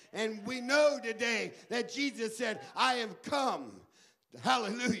salvation. And we know today that Jesus said, I have come,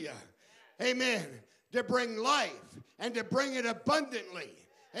 hallelujah, amen, to bring life and to bring it abundantly.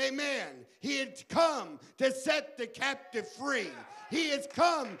 Amen. He had come to set the captive free. He has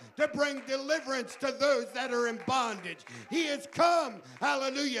come to bring deliverance to those that are in bondage. He has come,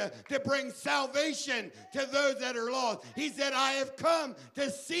 hallelujah, to bring salvation to those that are lost. He said, I have come to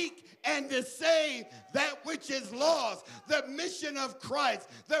seek and to save that which is lost. The mission of Christ,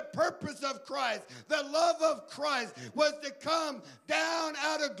 the purpose of Christ, the love of Christ was to come down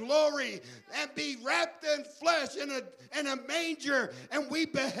out of glory and be wrapped in flesh in a manger. And we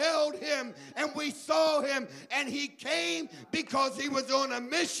beheld him and we saw him, and he came because he was on a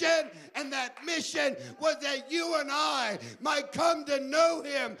mission, and that mission was that you and I might come to know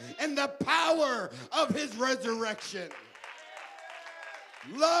him and the power of his resurrection.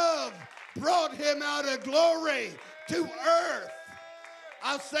 Love brought him out of glory to earth.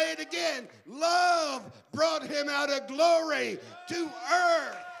 I'll say it again. Love brought him out of glory to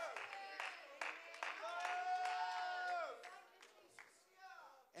earth.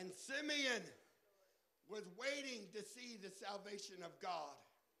 And Simeon was waiting to see the salvation of God.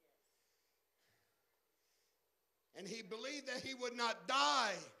 And he believed that he would not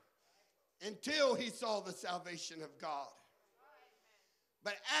die until he saw the salvation of God.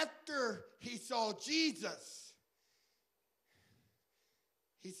 But after he saw Jesus,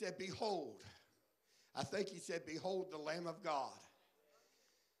 he said, behold. I think he said, behold the Lamb of God.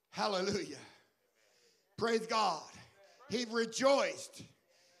 Hallelujah. Praise God. He rejoiced.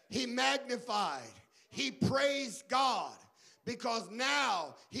 He magnified. He praised God because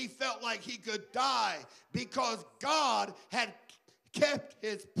now he felt like he could die because God had kept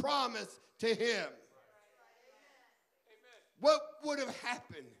his promise to him. What would have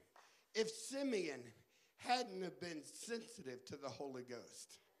happened if Simeon hadn't have been sensitive to the Holy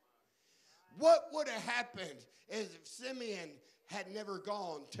Ghost? What would have happened if Simeon had never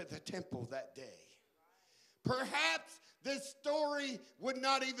gone to the temple that day? Perhaps this story would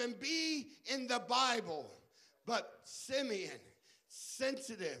not even be in the Bible, but Simeon,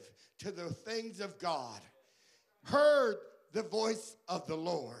 sensitive to the things of God, heard the voice of the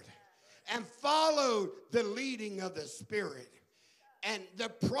Lord and followed the leading of the Spirit. And the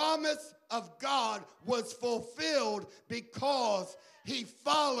promise of God was fulfilled because he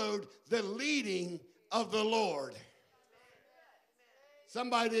followed the leading of the Lord.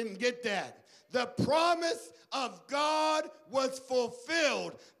 Somebody didn't get that. The promise of God was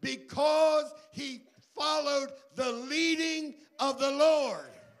fulfilled because he followed the leading of the Lord.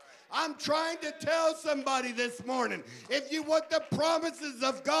 I'm trying to tell somebody this morning, if you want the promises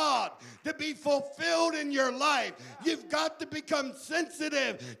of God to be fulfilled in your life, you've got to become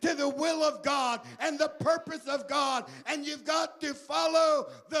sensitive to the will of God and the purpose of God, and you've got to follow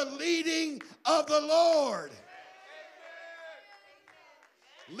the leading of the Lord.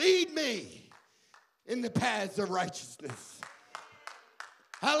 Lead me in the paths of righteousness.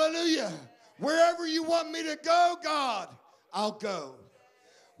 Hallelujah. Wherever you want me to go, God, I'll go.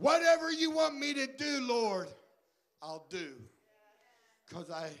 Whatever you want me to do, Lord, I'll do.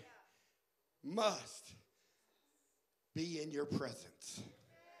 Because I must be in your presence.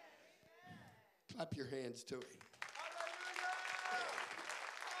 Clap your hands to him.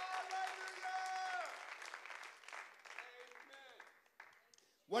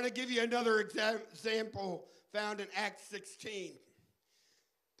 I want to give you another example found in Acts 16.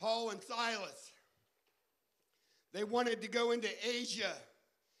 Paul and Silas, they wanted to go into Asia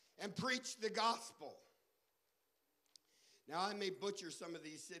and preach the gospel. Now, I may butcher some of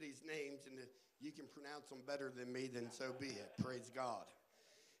these cities' names, and if you can pronounce them better than me, then so be it. Praise God.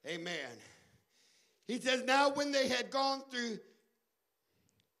 Amen. He says, now when they had gone through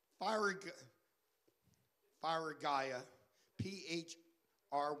Phrygia, Phrygia,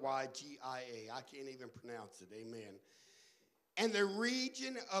 I can't even pronounce it. Amen. And the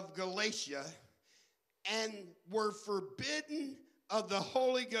region of Galatia, and were forbidden of the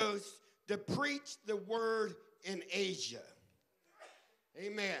Holy Ghost to preach the word in Asia.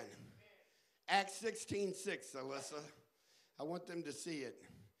 Amen. Acts 16:6, Alyssa. I want them to see it.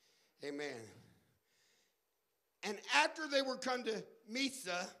 Amen. And after they were come to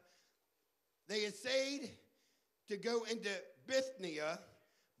Mysia, they essayed to go into Bithynia,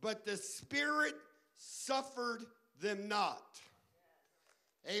 but the Spirit suffered them not.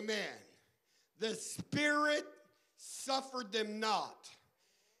 Amen. The Spirit suffered them not.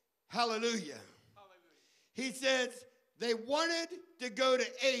 Hallelujah. He says they wanted to go to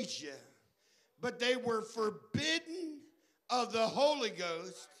Asia, but they were forbidden of the Holy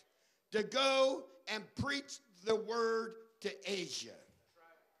Ghost to go and preach the word to Asia.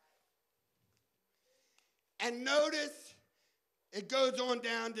 And notice it goes on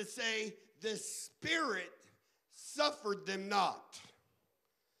down to say, the Spirit suffered them not.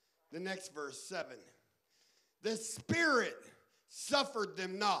 The next verse, 7. The Spirit suffered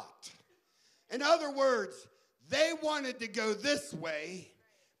them not. In other words, they wanted to go this way,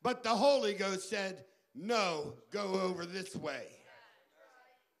 but the Holy Ghost said, no, go over this way.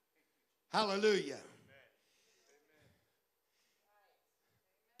 Hallelujah.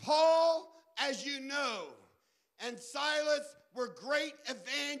 Paul, as you know, and Silas were great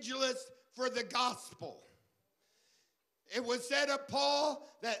evangelists for the gospel. It was said of Paul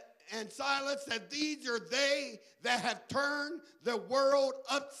and Silas that these are they that have turned the world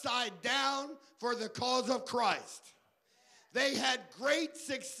upside down for the cause of Christ. They had great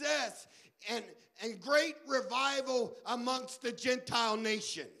success and great revival amongst the Gentile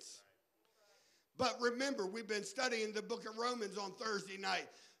nations. But remember, we've been studying the book of Romans on Thursday night.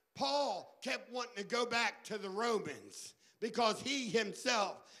 Paul kept wanting to go back to the Romans because he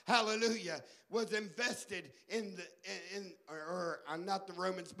himself, hallelujah, was invested in not the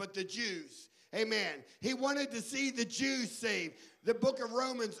Romans, but the Jews. Amen. He wanted to see the Jews saved. The book of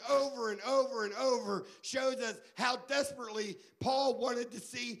Romans over and over and over shows us how desperately Paul wanted to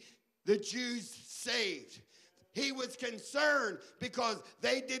see the Jews saved. He was concerned because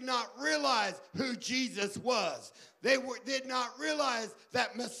they did not realize who Jesus was. They did not realize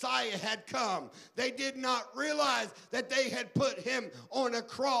that Messiah had come. They did not realize that they had put him on a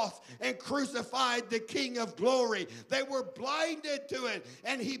cross and crucified the King of glory. They were blinded to it,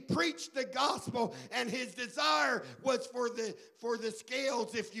 and he preached the gospel, and his desire was for the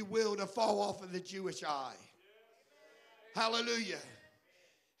scales, if you will, to fall off of the Jewish eye. Hallelujah.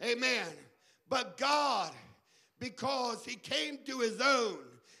 Amen. But God, because he came to his own,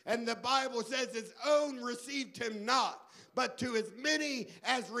 and the Bible says his own received him not, but to as many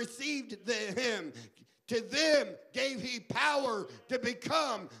as received him, to them gave he power to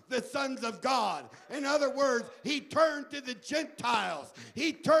become the sons of God. In other words, he turned to the Gentiles.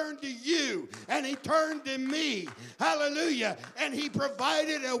 He turned to you, and he turned to me. Hallelujah. And he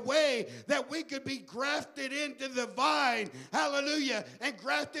provided a way that we could be grafted into the vine. Hallelujah. And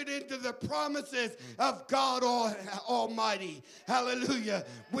grafted into the promises of God Almighty. Hallelujah.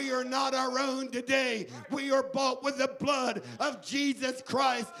 We are not our own today. We are bought with the blood of Jesus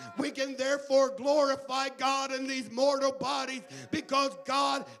Christ. We can therefore glorify God in these mortal bodies because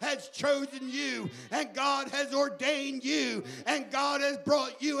God has chosen you, and God has ordained you, and God has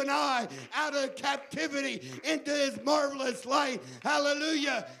brought you and I out of captivity into his marvelous light.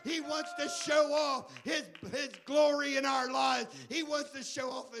 Hallelujah. He wants to show off his glory in our lives. He wants to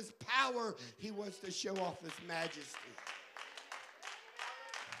show off his power. He wants to show off his majesty.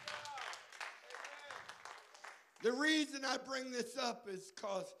 The reason I bring this up is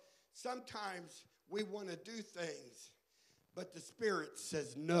because sometimes we want to do things, but the Spirit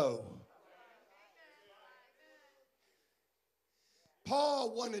says no.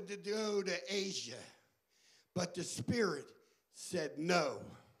 Paul wanted to go to Asia, but the Spirit said no.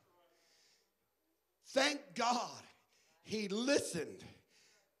 Thank God he listened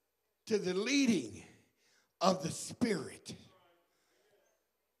to the leading of the Spirit.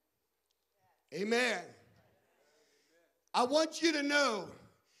 Amen. I want you to know,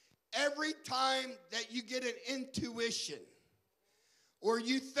 every time that you get an intuition or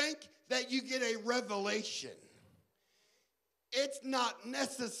you think that you get a revelation, it's not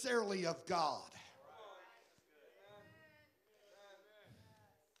necessarily of God.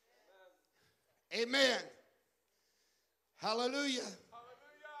 Amen. Hallelujah.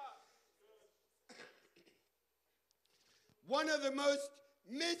 One of the most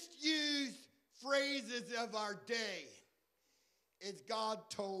misused phrases of our day is God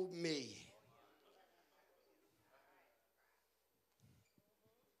told me.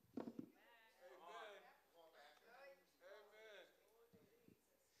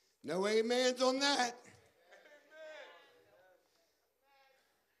 No amens on that.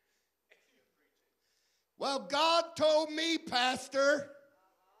 Well, God told me, Pastor.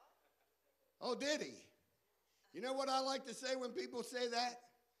 Oh, did he? You know what I like to say when people say that?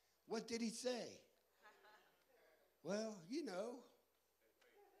 What did he say? Well, you know.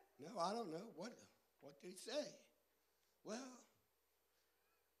 No, I don't know. What did he say? Well,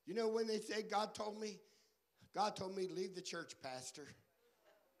 you know when they say God told me to leave the church, Pastor.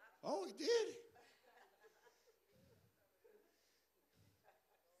 Oh, he did.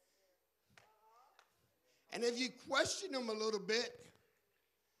 And if you question him a little bit,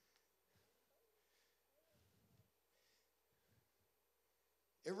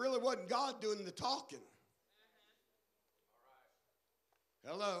 It really wasn't God doing the talking.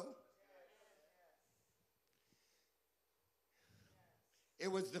 Hello?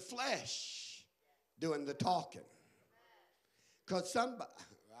 It was the flesh doing the talking. Because somebody,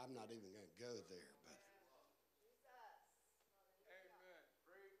 I'm not even going to go there. But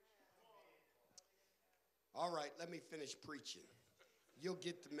all right, let me finish preaching. You'll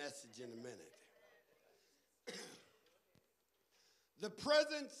get the message in a minute. The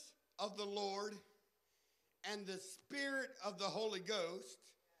presence of the Lord and the Spirit of the Holy Ghost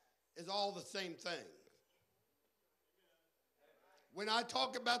is all the same thing. When I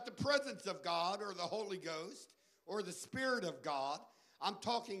talk about the presence of God or the Holy Ghost or the Spirit of God, I'm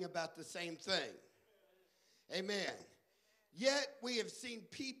talking about the same thing. Amen. Yet we have seen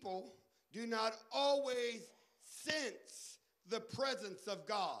people do not always sense the presence of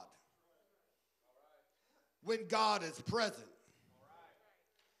God when God is present.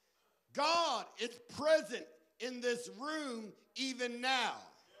 God is present in this room even now.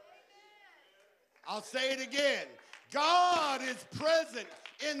 I'll say it again. God is present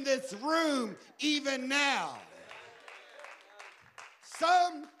in this room even now.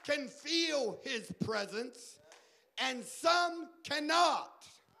 Some can feel his presence and some cannot.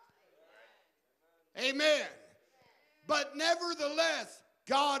 Amen. But nevertheless,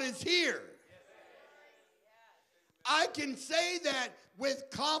 God is here. I can say that with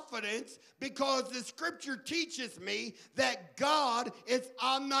confidence because the scripture teaches me that God is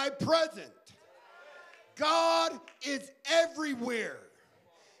omnipresent. God is everywhere.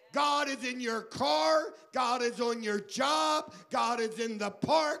 God is in your car. God is on your job. God is in the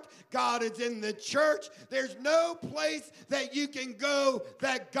park. God is in the church. There's no place that you can go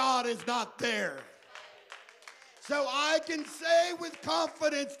that God is not there. So I can say with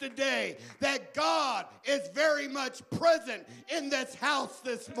confidence today that God is very much present in this house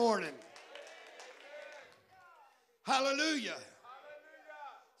this morning. Hallelujah.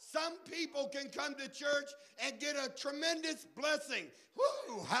 Some people can come to church and get a tremendous blessing.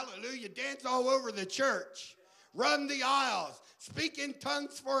 Woo, hallelujah. Dance all over the church. Run the aisles. Speak in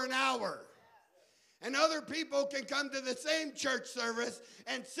tongues for an hour. And other people can come to the same church service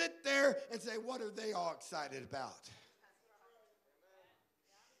and sit there and say, what are they all excited about?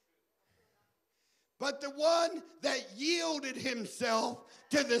 But the one that yielded himself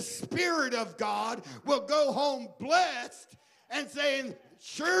to the Spirit of God will go home blessed and saying,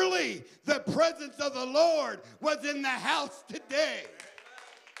 surely the presence of the Lord was in the house today.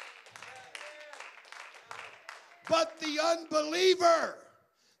 But the unbeliever,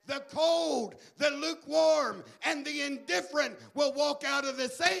 the cold, the lukewarm, and the indifferent will walk out of the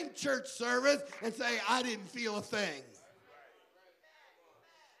same church service and say, I didn't feel a thing.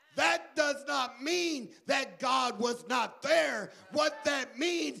 That does not mean that God was not there. What that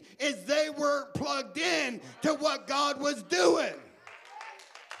means is they weren't plugged in to what God was doing.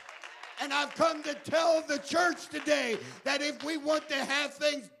 And I've come to tell the church today that if we want to have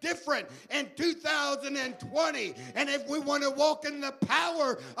things different in 2020, and if we want to walk in the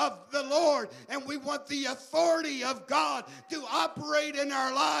power of the Lord, and we want the authority of God to operate in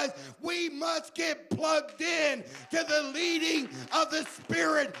our lives, we must get plugged in to the leading of the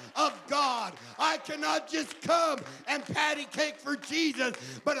Spirit of God. I cannot just come and patty cake for Jesus,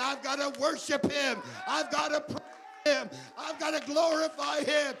 but I've got to worship him. I've got to pray him. I've got to glorify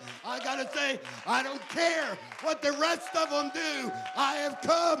him. I got to say, I don't care what the rest of them do. I have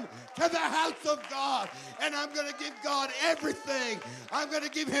come to the house of God, and I'm going to give God everything. I'm going to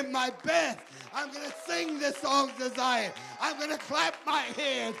give him my best. I'm going to sing the songs of Zion. I'm going to clap my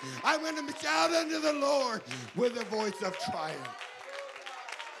hands. I'm going to shout unto the Lord with a voice of triumph.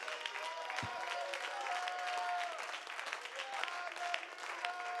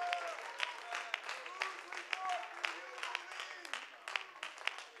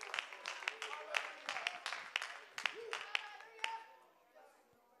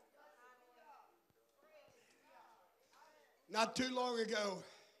 Not too long ago,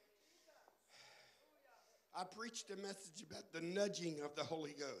 I preached a message about the nudging of the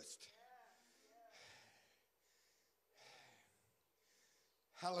Holy Ghost.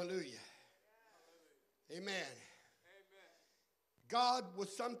 Hallelujah. Amen. God will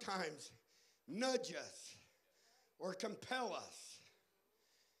sometimes nudge us or compel us.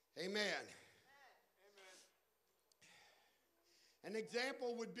 Amen. An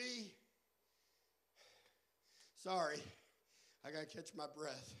example would be, sorry, I got to catch my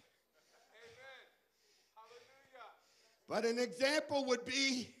breath. Amen. Hallelujah. But an example would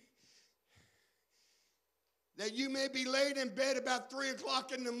be that you may be laid in bed about 3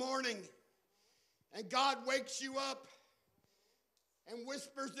 o'clock in the morning and God wakes you up and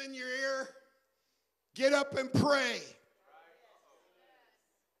whispers in your ear, get up and pray.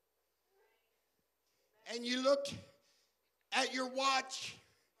 And you look at your watch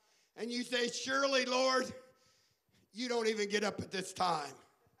and you say, surely, Lord, you don't even get up at this time.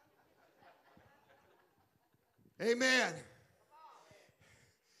 Amen.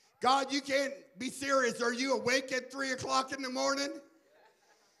 God, you can't be serious. Are you awake at 3 o'clock in the morning?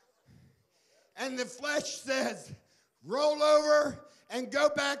 And the flesh says, roll over and go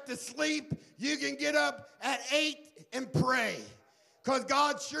back to sleep. You can get up at 8 and pray. Because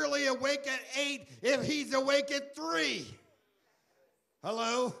God's surely awake at 8 if he's awake at 3.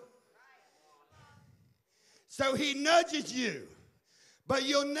 Hello? So he nudges you. But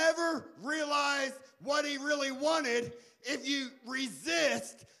you'll never realize what he really wanted if you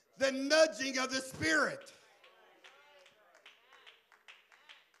resist the nudging of the Spirit.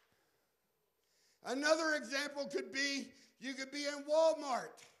 Another example could be, you could be in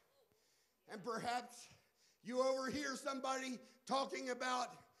Walmart and perhaps you overhear somebody talking about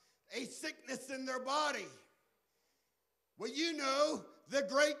a sickness in their body. Well, you know the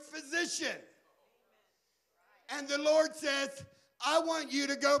great physician. And the Lord says, I want you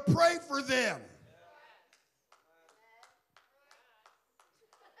to go pray for them.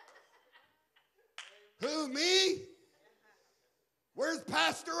 Who, me? Where's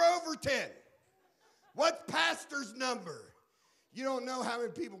Pastor Overton? What's Pastor's number? You don't know how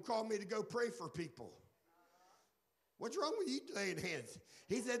many people call me to go pray for people. What's wrong with you laying hands?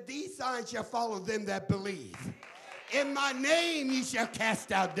 He said, these signs shall follow them that believe. In my name ye shall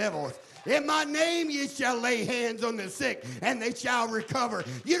cast out devils. In my name ye shall lay hands on the sick, and they shall recover.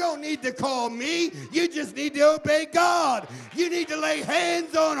 You don't need to call me. You just need to obey God. You need to lay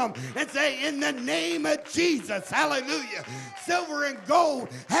hands on them and say, in the name of Jesus, hallelujah. Silver and gold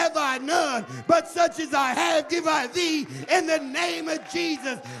have I none, but such as I have give I thee. In the name of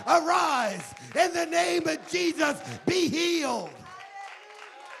Jesus, arise. In the name of Jesus, be healed.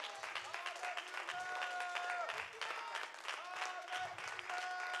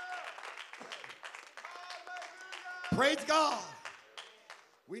 Praise God.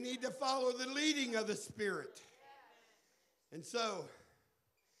 We need to follow the leading of the Spirit. And so,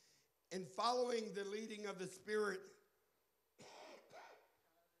 in following the leading of the Spirit,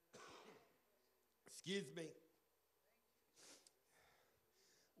 excuse me,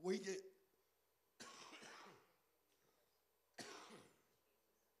 we get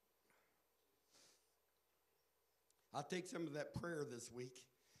I'll take some of that prayer this week.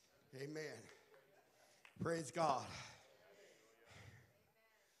 Amen. Praise God.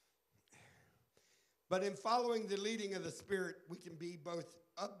 But in following the leading of the Spirit, we can be both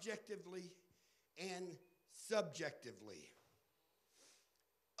objectively and subjectively.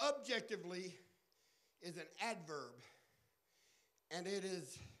 Objectively is an adverb, and it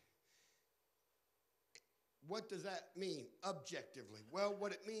is, what does that mean, objectively? Well,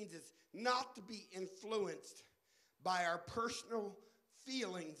 what it means is not to be influenced by our personal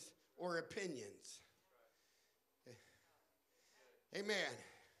feelings or opinions. Amen.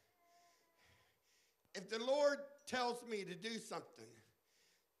 If the Lord tells me to do something,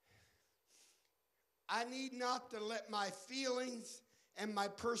 I need not to let my feelings and my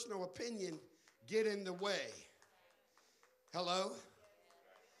personal opinion get in the way. Hello?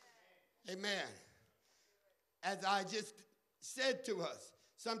 Amen. As I just said to us,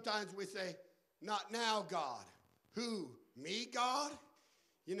 sometimes we say, not now, God. Who? Me, God?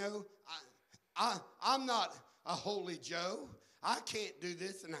 You know, I'm not a holy Joe. I can't do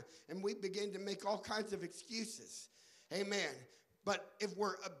this. And we begin to make all kinds of excuses. Amen. But if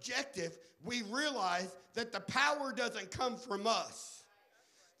we're objective, we realize that the power doesn't come from us.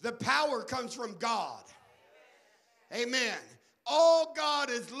 The power comes from God. Amen. All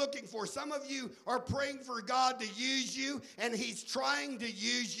God is looking for. Some of you are praying for God to use you, and he's trying to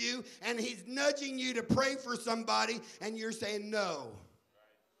use you, and he's nudging you to pray for somebody, and you're saying no.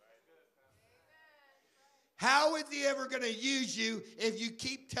 How is he ever going to use you if you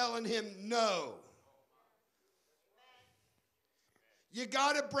keep telling him no? You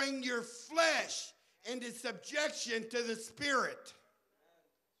got to bring your flesh into subjection to the Spirit.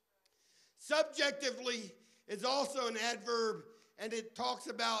 Subjectively is also an adverb, and it talks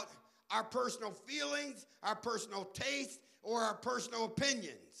about our personal feelings, our personal taste, or our personal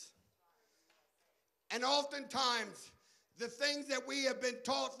opinions. And oftentimes, the things that we have been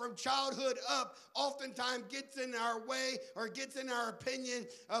taught from childhood up oftentimes gets in our way or gets in our opinion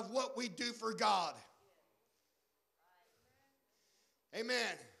of what we do for God.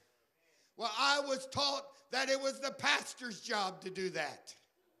 Amen. Well, I was taught that it was the pastor's job to do that.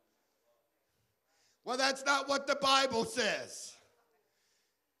 Well, that's not what the Bible says.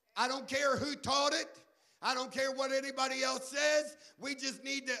 I don't care who taught it. I don't care what anybody else says. We just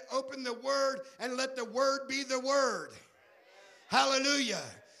need to open the Word and let the Word be the Word. Hallelujah.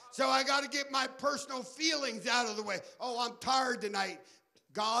 So I got to get my personal feelings out of the way. Oh, I'm tired tonight.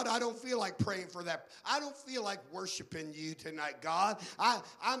 God, I don't feel like praying for that. I don't feel like worshiping you tonight, God. I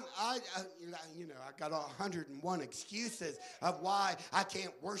got 101 excuses of why I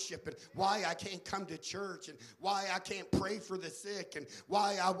can't worship and why I can't come to church and why I can't pray for the sick and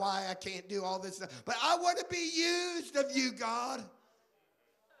why I can't do all this stuff. But I want to be used of you, God.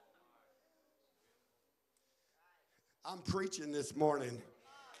 I'm preaching this morning.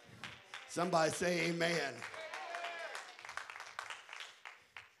 Somebody say amen.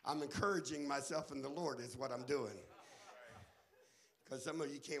 I'm encouraging myself in the Lord is what I'm doing. Because some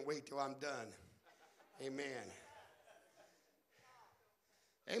of you can't wait till I'm done. Amen.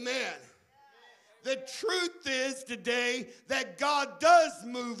 Amen. The truth is today that God does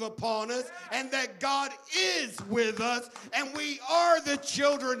move upon us and that God is with us and we are the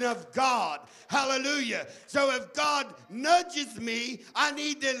children of God. Hallelujah. So if God nudges me, I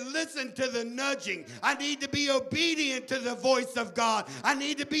need to listen to the nudging. I need to be obedient to the voice of God. I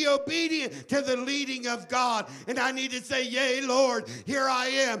need to be obedient to the leading of God. And I need to say, yea, Lord, here I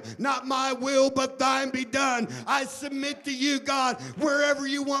am. Not my will, but thine be done. I submit to you, God, wherever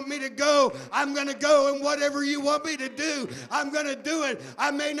you want me to go. I'm going to go, and whatever you want me to do, I'm going to do it.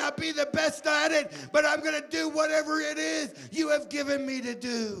 I may not be the best at it, but I'm going to do whatever it is you have given me to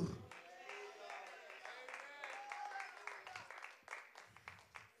do.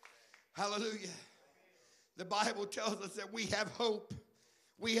 Hallelujah. The Bible tells us that we have hope.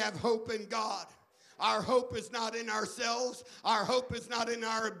 We have hope in God. Our hope is not in ourselves. Our hope is not in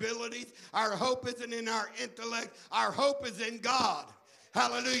our abilities. Our hope isn't in our intellect. Our hope is in God.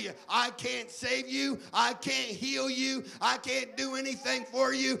 Hallelujah. I can't save you. I can't heal you. I can't do anything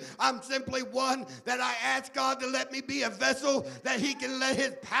for you. I'm simply one that I ask God to let me be a vessel that he can let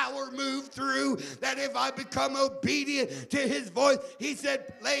his power move through. That if I become obedient to his voice, he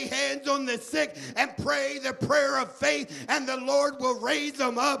said, lay hands on the sick and pray the prayer of faith and the Lord will raise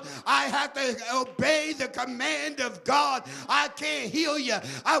them up. I have to obey the command of God. I can't heal you.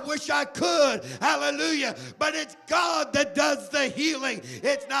 I wish I could. Hallelujah. But it's God that does the healing.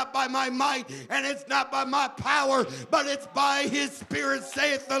 It's not by my might and it's not by my power, but it's by his Spirit,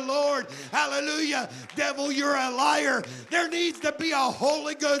 saith the Lord. Hallelujah. Devil, you're a liar. There needs to be a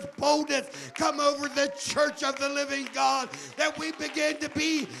Holy Ghost boldness come over the church of the living God, that we begin to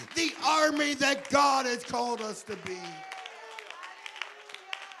be the army that God has called us to be.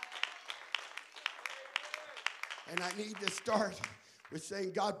 And I need to start with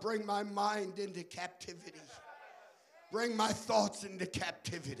saying, God, bring my mind into captivity. Bring my thoughts into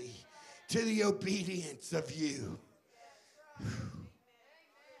captivity to the obedience of you. 2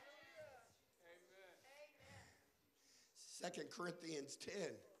 Corinthians 10,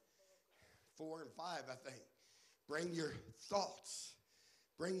 4 and 5, I think. Bring your thoughts.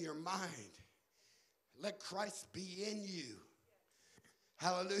 Bring your mind. Let Christ be in you.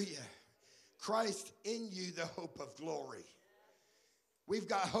 Hallelujah. Christ in you, the hope of glory. We've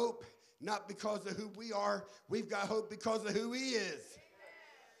got hope. Not because of who we are. We've got hope because of who he is.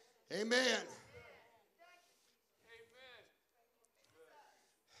 Amen.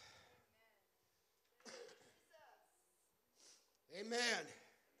 Amen.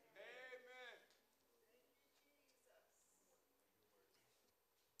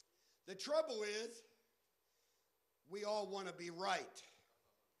 The trouble is, we all want to be right.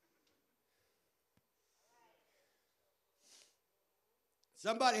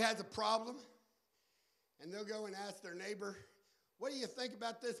 Somebody has a problem, and they'll go and ask their neighbor, what do you think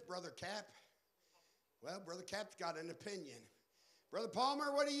about this, Brother Cap? Well, Brother Cap's got an opinion. Brother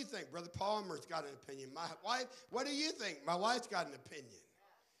Palmer, what do you think? Brother Palmer's got an opinion. My wife, what do you think? My wife's got an opinion.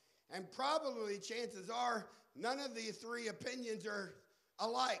 And probably, chances are, none of the three opinions are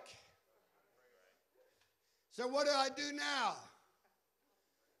alike. So what do I do now?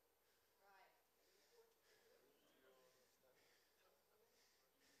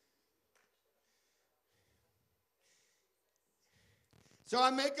 So I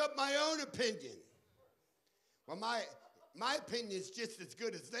make up my own opinion. Well, my opinion is just as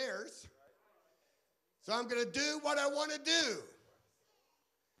good as theirs. So I'm going to do what I want to do.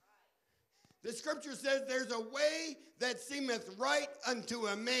 The scripture says there's a way that seemeth right unto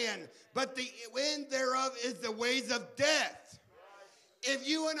a man, but the end thereof is the ways of death. If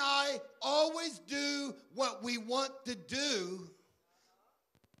you and I always do what we want to do,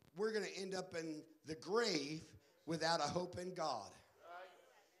 we're going to end up in the grave without a hope in God.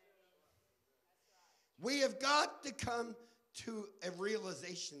 We have got to come to a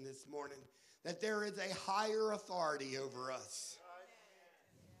realization this morning that there is a higher authority over us.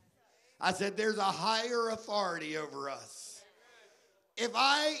 I said there's a higher authority over us. If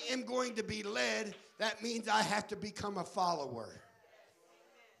I am going to be led, that means I have to become a follower.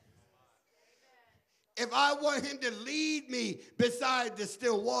 If I want him to lead me beside the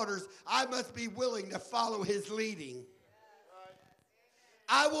still waters, I must be willing to follow his leading.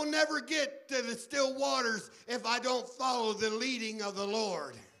 I will never get to the still waters if I don't follow the leading of the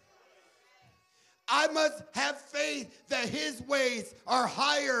Lord. I must have faith that his ways are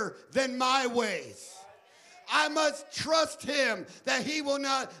higher than my ways. I must trust him that he will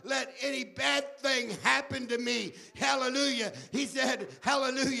not let any bad thing happen to me. Hallelujah. He said,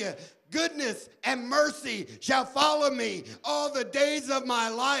 hallelujah, goodness and mercy shall follow me all the days of my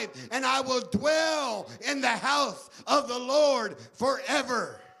life, and I will dwell in the house of the Lord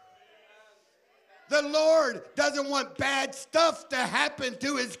forever. The Lord doesn't want bad stuff to happen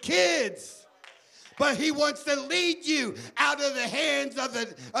to his kids. But he wants to lead you out of the hands of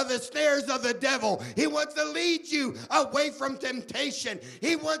the snares of the devil. He wants to lead you away from temptation.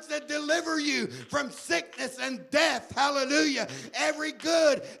 He wants to deliver you from sickness and death. Hallelujah. Every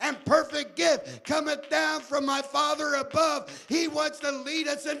good and perfect gift cometh down from my Father above. He wants to lead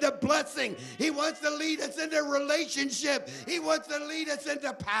us into blessing. He wants to lead us into relationship. He wants to lead us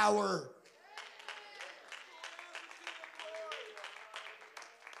into power.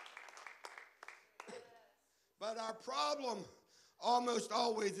 But our problem almost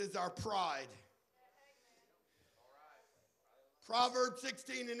always is our pride. Proverbs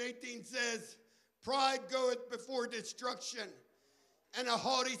 16:18 says, pride goeth before destruction, and a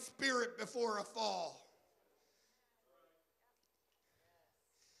haughty spirit before a fall.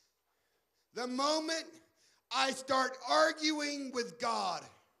 The moment I start arguing with God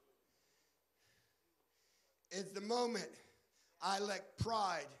is the moment I let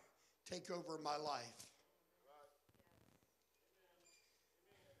pride take over my life.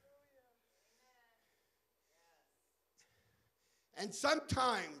 And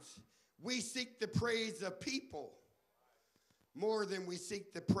sometimes we seek the praise of people more than we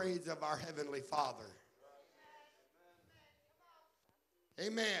seek the praise of our Heavenly Father.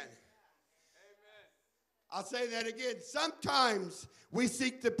 Amen. I'll say that again. Sometimes we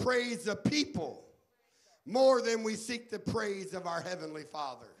seek the praise of people more than we seek the praise of our Heavenly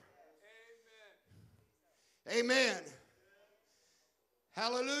Father. Amen.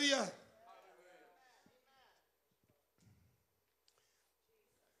 Hallelujah.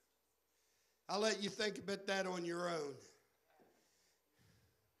 I'll let you think about that on your own.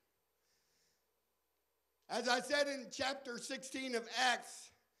 As I said in chapter 16 of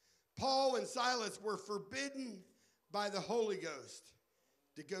Acts, Paul and Silas were forbidden by the Holy Ghost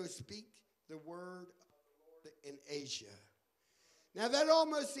to go speak the word in Asia. Now that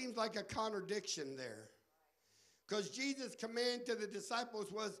almost seems like a contradiction there, because Jesus' command to the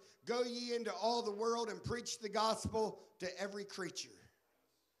disciples was, go ye into all the world and preach the gospel to every creature.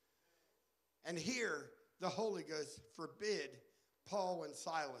 And here, the Holy Ghost forbid Paul and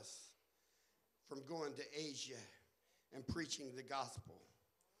Silas from going to Asia and preaching the gospel.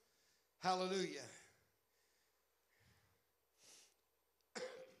 Hallelujah.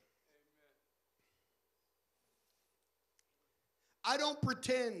 I don't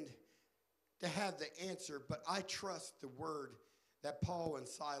pretend to have the answer, but I trust the word that Paul and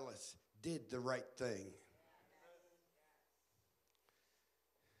Silas did the right thing.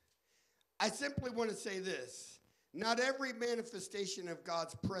 I simply want to say this. Not every manifestation of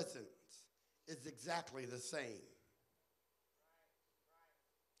God's presence is exactly the same.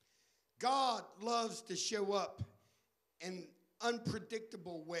 God loves to show up in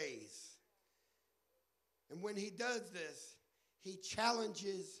unpredictable ways. And when he does this, he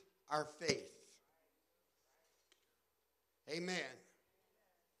challenges our faith. Amen.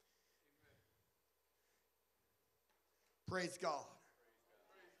 Praise God.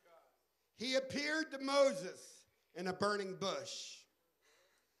 He appeared to Moses in a burning bush.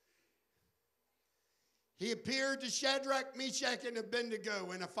 He appeared to Shadrach, Meshach, and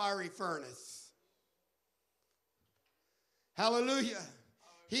Abednego in a fiery furnace. Hallelujah.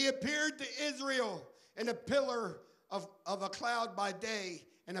 He appeared to Israel in a pillar of a cloud by day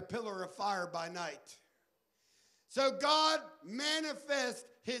and a pillar of fire by night. So God manifests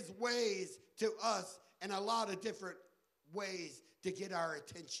his ways to us in a lot of different ways to get our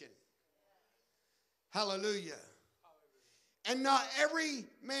attention. Hallelujah. And not every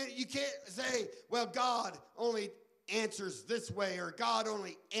man, you can't say, well, God only answers this way or God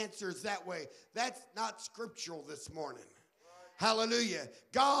only answers that way. That's not scriptural this morning. Hallelujah.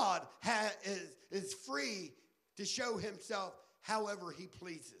 God is free to show himself however he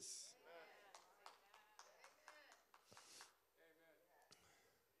pleases.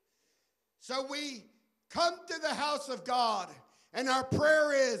 So we come to the house of God, and our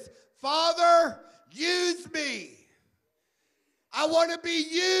prayer is, Father, use me. I want to be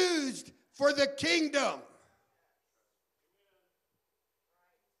used for the kingdom.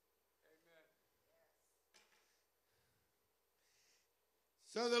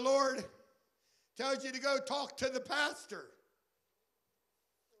 So the Lord tells you to go talk to the pastor.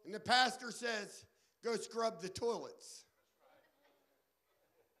 And the pastor says, go scrub the toilets.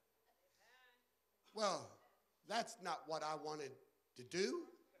 Well, that's not what I wanted to do.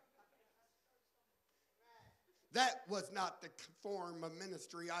 That was not the form of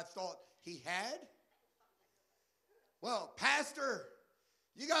ministry I thought he had. Well, pastor,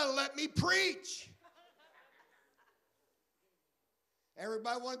 you got to let me preach.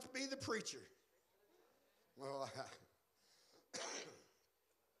 Everybody wants to be the preacher. Well,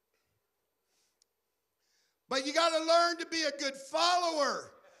 but you got to learn to be a good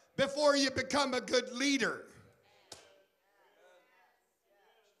follower before you become a good leader.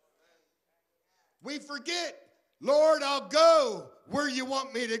 We forget, Lord, I'll go where you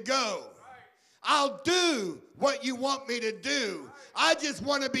want me to go. I'll do what you want me to do. I just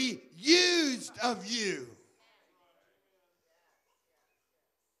want to be used of you.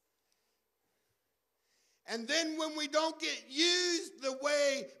 And then when we don't get used the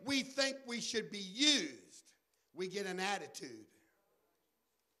way we think we should be used, we get an attitude.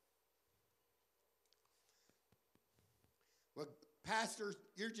 Well, Pastor,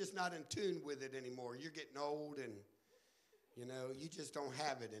 you're just not in tune with it anymore. You're getting old and, you just don't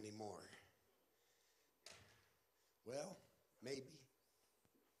have it anymore. Well, maybe.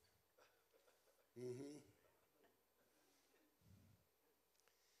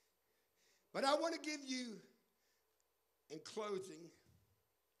 But I want to give you, in closing,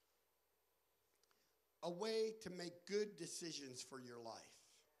 a way to make good decisions for your life.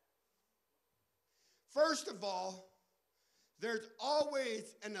 First of all, there's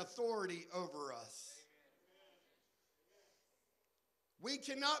always an authority over us. We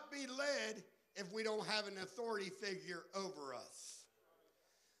cannot be led if we don't have an authority figure over us.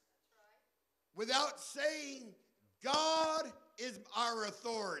 Without saying God is our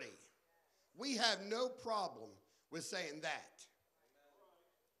authority, we have no problem with saying that.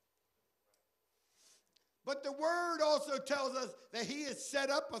 But the word also tells us that he has set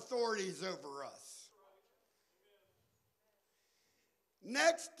up authorities over us.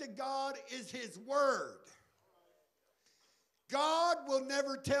 Next to God is his word. God will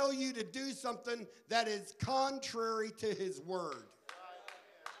never tell you to do something that is contrary to his word.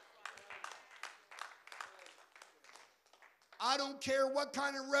 I don't care what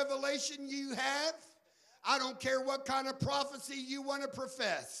kind of revelation you have. I don't care what kind of prophecy you want to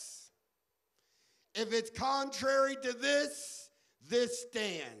profess. If it's contrary to this, this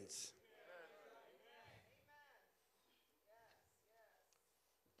stands.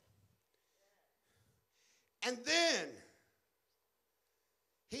 And then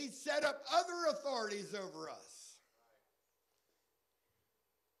he set up other authorities over us.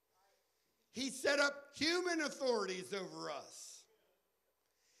 He set up human authorities over us.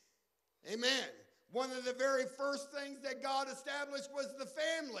 Amen. One of the very first things that God established was the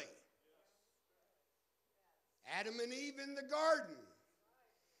family. Adam and Eve in the garden.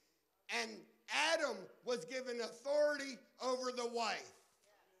 And Adam was given authority over the wife.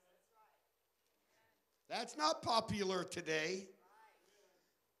 That's not popular today.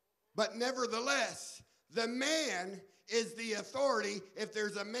 But nevertheless, the man is the authority if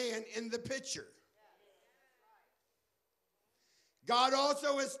there's a man in the picture. God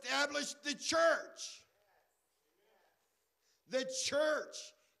also established the church. The church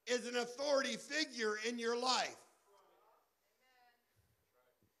is an authority figure in your life.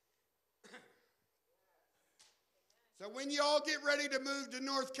 So when you all get ready to move to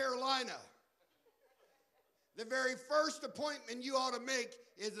North Carolina, the very first appointment you ought to make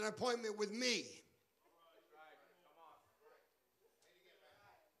is an appointment with me.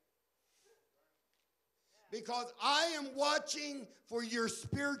 Because I am watching for your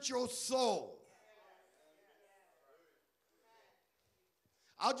spiritual soul.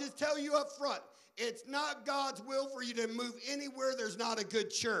 I'll just tell you up front, it's not God's will for you to move anywhere there's not a good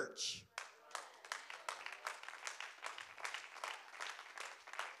church.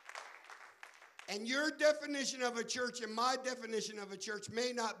 And your definition of a church and my definition of a church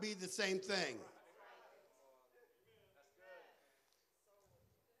may not be the same thing.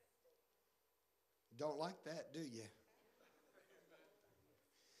 Don't like that, do you?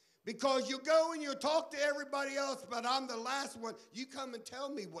 Because you go and you talk to everybody else, but I'm the last one. You come and tell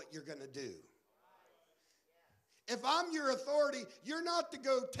me what you're going to do. If I'm your authority, you're not to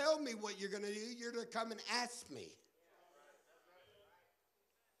go tell me what you're going to do. You're to come and ask me.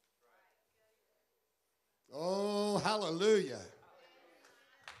 Oh, hallelujah.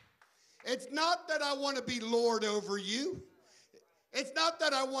 It's not that I want to be Lord over you. It's not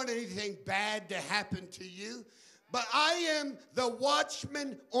that I want anything bad to happen to you. But I am the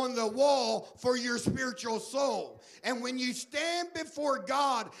watchman on the wall for your spiritual soul. And when you stand before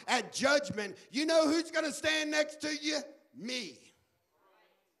God at judgment, you know who's going to stand next to you? Me.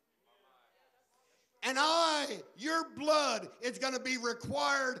 And your blood is going to be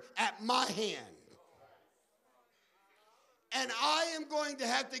required at my hand. And I am going to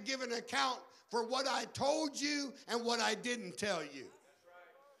have to give an account for what I told you and what I didn't tell you.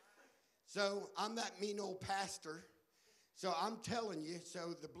 So I'm that mean old pastor. So I'm telling you,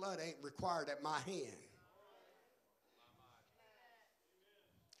 so the blood ain't required at my hand.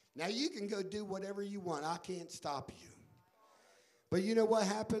 Now you can go do whatever you want. I can't stop you. But you know what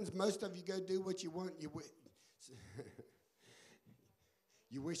happens? Most of you go do what you want. You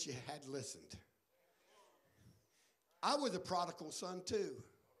wish you had listened. I was a prodigal son too.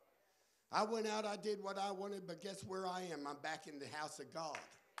 I went out, I did what I wanted, but guess where I am? I'm back in the house of God.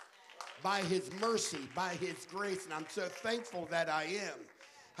 By his mercy, by his grace, and I'm so thankful that I am.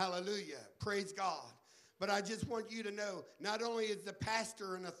 Hallelujah. Praise God. But I just want you to know, not only is the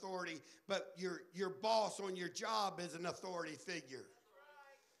pastor an authority, but your boss on your job is an authority figure.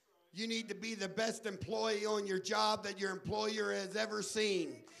 You need to be the best employee on your job that your employer has ever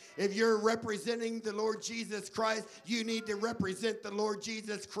seen. If you're representing the Lord Jesus Christ, you need to represent the Lord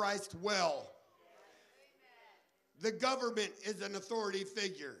Jesus Christ well. The government is an authority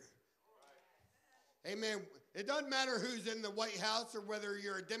figure. Amen. It doesn't matter who's in the White House or whether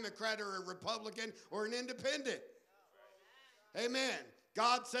you're a Democrat or a Republican or an independent. Amen.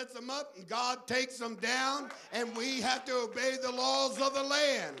 God sets them up and God takes them down, and we have to obey the laws of the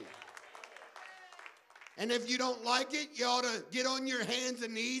land. And if you don't like it, you ought to get on your hands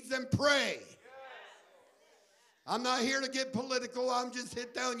and knees and pray. I'm not here to get political. I'm just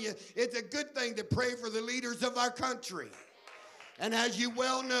telling you, it's a good thing to pray for the leaders of our country. And as you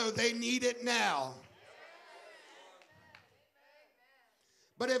well know, they need it now.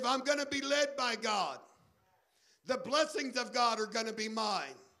 But if I'm going to be led by God, the blessings of God are going to be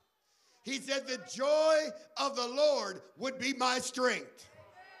mine. He said the joy of the Lord would be my strength.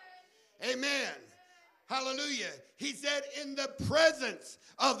 Amen. Hallelujah. He said in the presence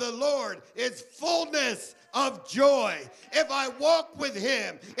of the Lord is fullness of joy. If I walk with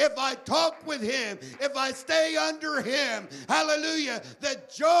him, if I talk with him, if I stay under him, hallelujah, the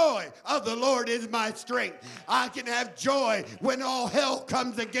joy of the Lord is my strength. I can have joy when all hell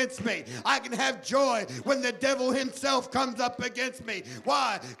comes against me. I can have joy when the devil himself comes up against me.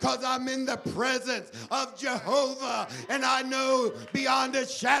 Why? Because I'm in the presence of Jehovah, and I know beyond a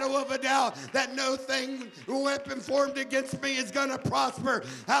shadow of a doubt that no weapon formed against me is going to prosper.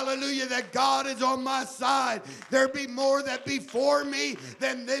 Hallelujah, that God is on my side. There be more that be for me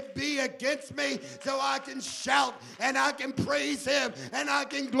than they be against me, so I can shout and I can praise him and I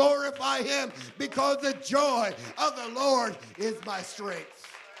can glorify him, because the joy of the Lord is my strength.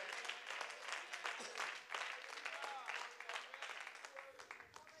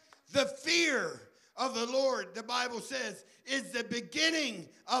 The fear of the Lord, the Bible says, is the beginning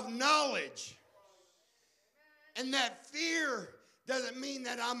of knowledge. And that fear doesn't mean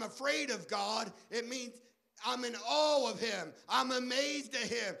that I'm afraid of God. It means I'm in awe of him. I'm amazed at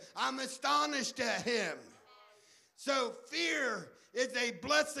him. I'm astonished at him. So fear is a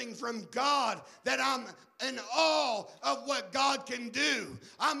blessing from God, that I'm in awe of what God can do.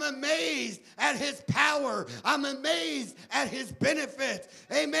 I'm amazed at his power. I'm amazed at his benefits.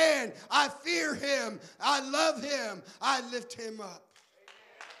 Amen. I fear him. I love him. I lift him up.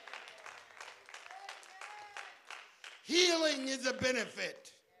 Healing is a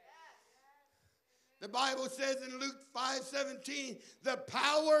benefit. The Bible says in Luke 5:17, the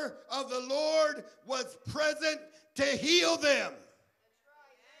power of the Lord was present to heal them.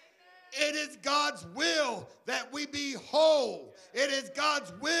 It is God's will that we be whole. It is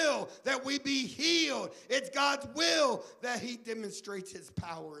God's will that we be healed. It's God's will that he demonstrates his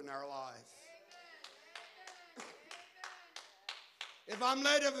power in our lives. If I'm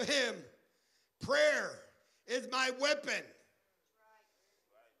led of him, prayer is my weapon.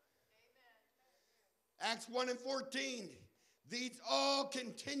 Acts 1:14. These all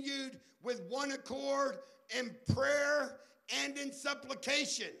continued with one accord in prayer and in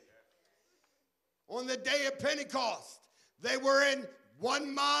supplication. On the day of Pentecost, they were in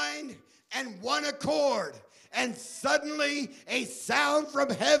one mind and one accord. And suddenly a sound from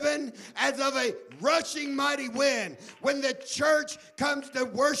heaven as of a rushing mighty wind. When the church comes to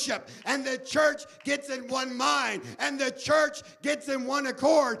worship and the church gets in one mind and the church gets in one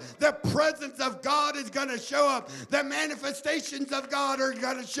accord, the presence of God is going to show up. The manifestations of God are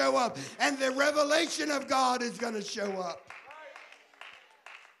going to show up. And the revelation of God is going to show up.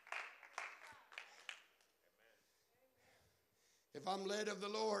 If I'm led of the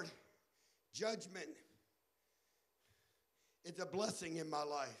Lord, judgment, it's a blessing in my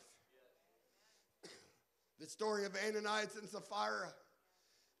life. The story of Ananias and Sapphira,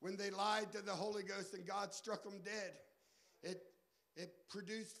 when they lied to the Holy Ghost and God struck them dead, it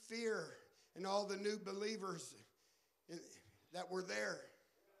produced fear in all the new believers that were there.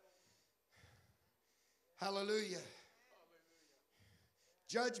 Hallelujah.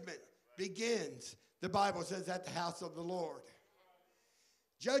 Judgment begins, the Bible says, at the house of the Lord.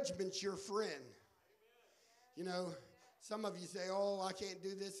 Judgment's your friend. You know, some of you say, oh, I can't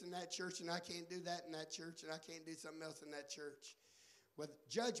do this in that church, and I can't do that in that church, and I can't do something else in that church. Well,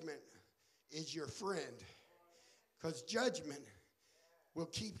 judgment is your friend, because judgment will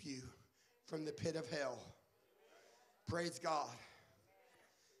keep you from the pit of hell. Praise God.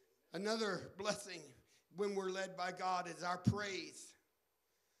 Another blessing when we're led by God is our praise.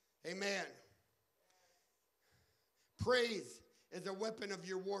 Amen. Praise is a weapon of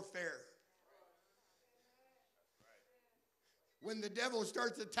your warfare. When the devil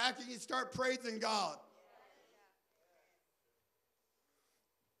starts attacking you, start praising God.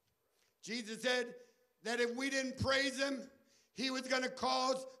 Jesus said that if we didn't praise him, he was going to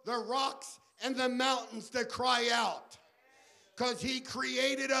cause the rocks and the mountains to cry out, because he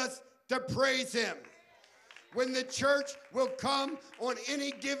created us to praise him. When the church will come on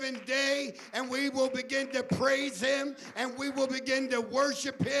any given day and we will begin to praise him and we will begin to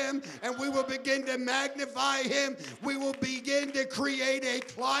worship him and we will begin to magnify him, we will begin to create a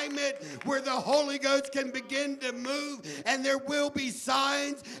climate where the Holy Ghost can begin to move, and there will be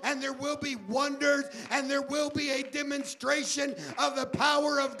signs and there will be wonders and there will be a demonstration of the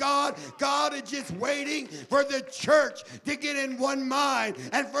power of God. God is just waiting for the church to get in one mind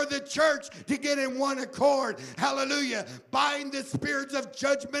and for the church to get in one accord. Hallelujah. Bind the spirits of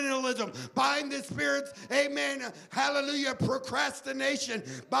judgmentalism. Bind the spirits, amen, hallelujah, procrastination.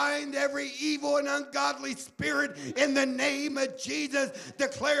 Bind every evil and ungodly spirit in the name of Jesus.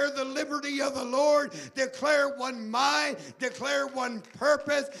 Declare the liberty of the Lord. Declare one mind. Declare one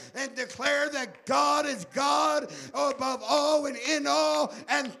purpose. And declare that God is God above all and in all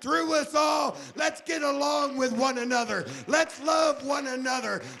and through us all. Let's get along with one another. Let's love one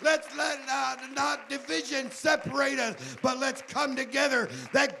another. Let's let not division separate us, but let's come together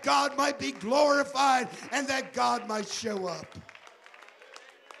that God might be glorified and that God might show up.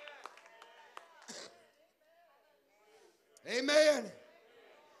 Amen.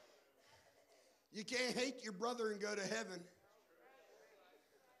 You can't hate your brother and go to heaven.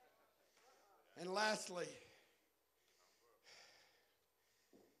 And lastly,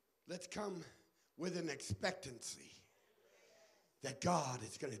 let's come with an expectancy that God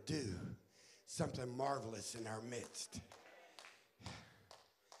is going to do something marvelous in our midst.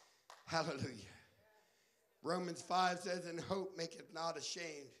 Hallelujah. Romans 5 says, "And hope maketh not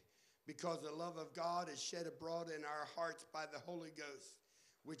ashamed, because the love of God is shed abroad in our hearts by the Holy Ghost,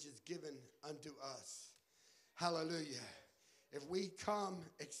 which is given unto us." Hallelujah. If we come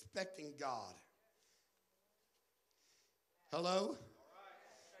expecting God. Hello?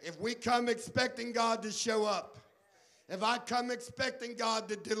 If we come expecting God to show up. If I come expecting God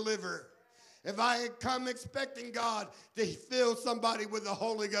to deliver. If I come expecting God to fill somebody with the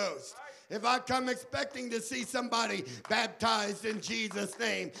Holy Ghost. If I come expecting to see somebody baptized in Jesus'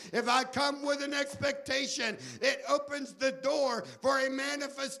 name. If I come with an expectation, it opens the door for a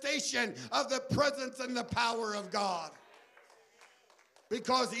manifestation of the presence and the power of God.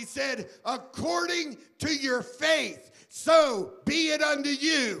 Because he said, according to your faith, so be it unto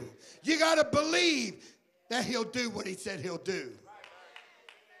you. You got to believe that he'll do what he said he'll do.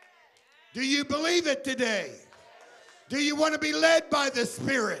 Do you believe it today? Do you want to be led by the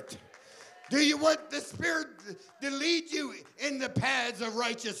Spirit? Do you want the Spirit to lead you in the paths of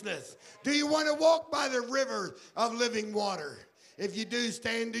righteousness? Do you want to walk by the river of living water? If you do,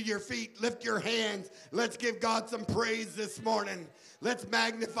 stand to your feet, lift your hands. Let's give God some praise this morning. Let's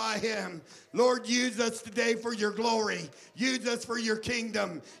magnify him. Lord, use us today for your glory. Use us for your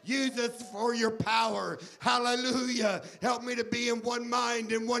kingdom. Use us for your power. Hallelujah. Help me to be in one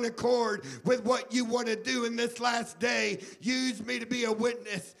mind and one accord with what you want to do in this last day. Use me to be a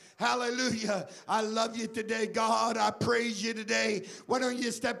witness. Hallelujah. I love you today, God. I praise you today. Why don't you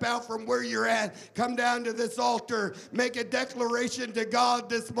step out from where you're at? Come down to this altar. Make a declaration to God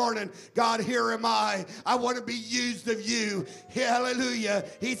this morning. God, here am I. I want to be used of you. Hallelujah.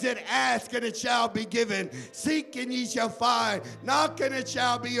 He said, ask and it shall be given. Seek and ye shall find. Knock and it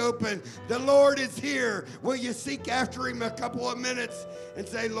shall be opened. The Lord is here. Will you seek after him a couple of minutes and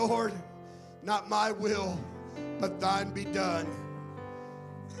say, Lord, not my will, but thine be done.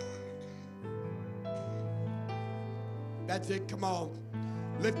 That's it. Come on.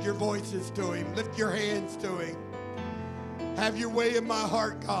 Lift your voices to him. Lift your hands to him. Have your way in my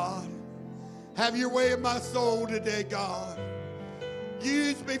heart, God. Have your way in my soul today, God.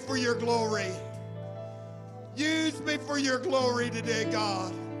 Use me for your glory. Use me for your glory today,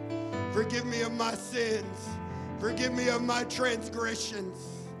 God. Forgive me of my sins. Forgive me of my transgressions.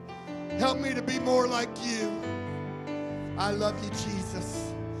 Help me to be more like you. I love you,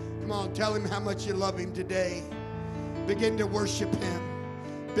 Jesus. Come on, tell him how much you love him today. Begin to worship him.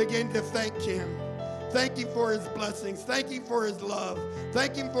 Begin to thank him. Thank him for his blessings. Thank him for his love.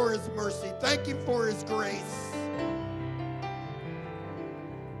 Thank him for his mercy. Thank him for his grace.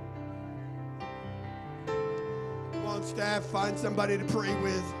 Come on, staff, find somebody to pray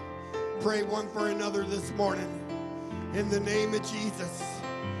with. Pray one for another this morning. In the name of Jesus.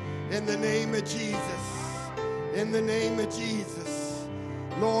 In the name of Jesus. In the name of Jesus.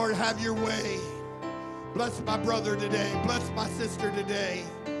 Lord, have your way. Bless my brother today. Bless my sister today.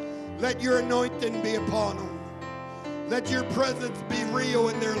 Let your anointing be upon them. Let your presence be real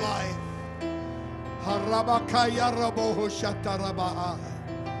in their life.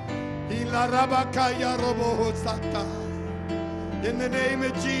 In the name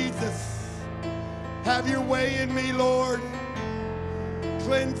of Jesus, have your way in me, Lord.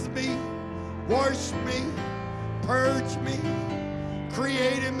 Cleanse me, wash me, purge me,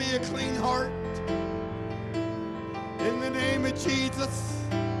 create in me a clean heart. In the name of Jesus.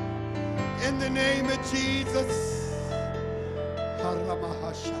 In the name of Jesus.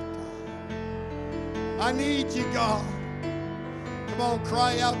 I need you, God. Come on,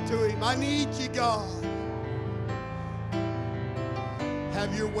 cry out to him. I need you, God.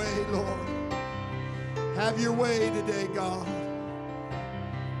 Have your way, Lord. Have your way today, God.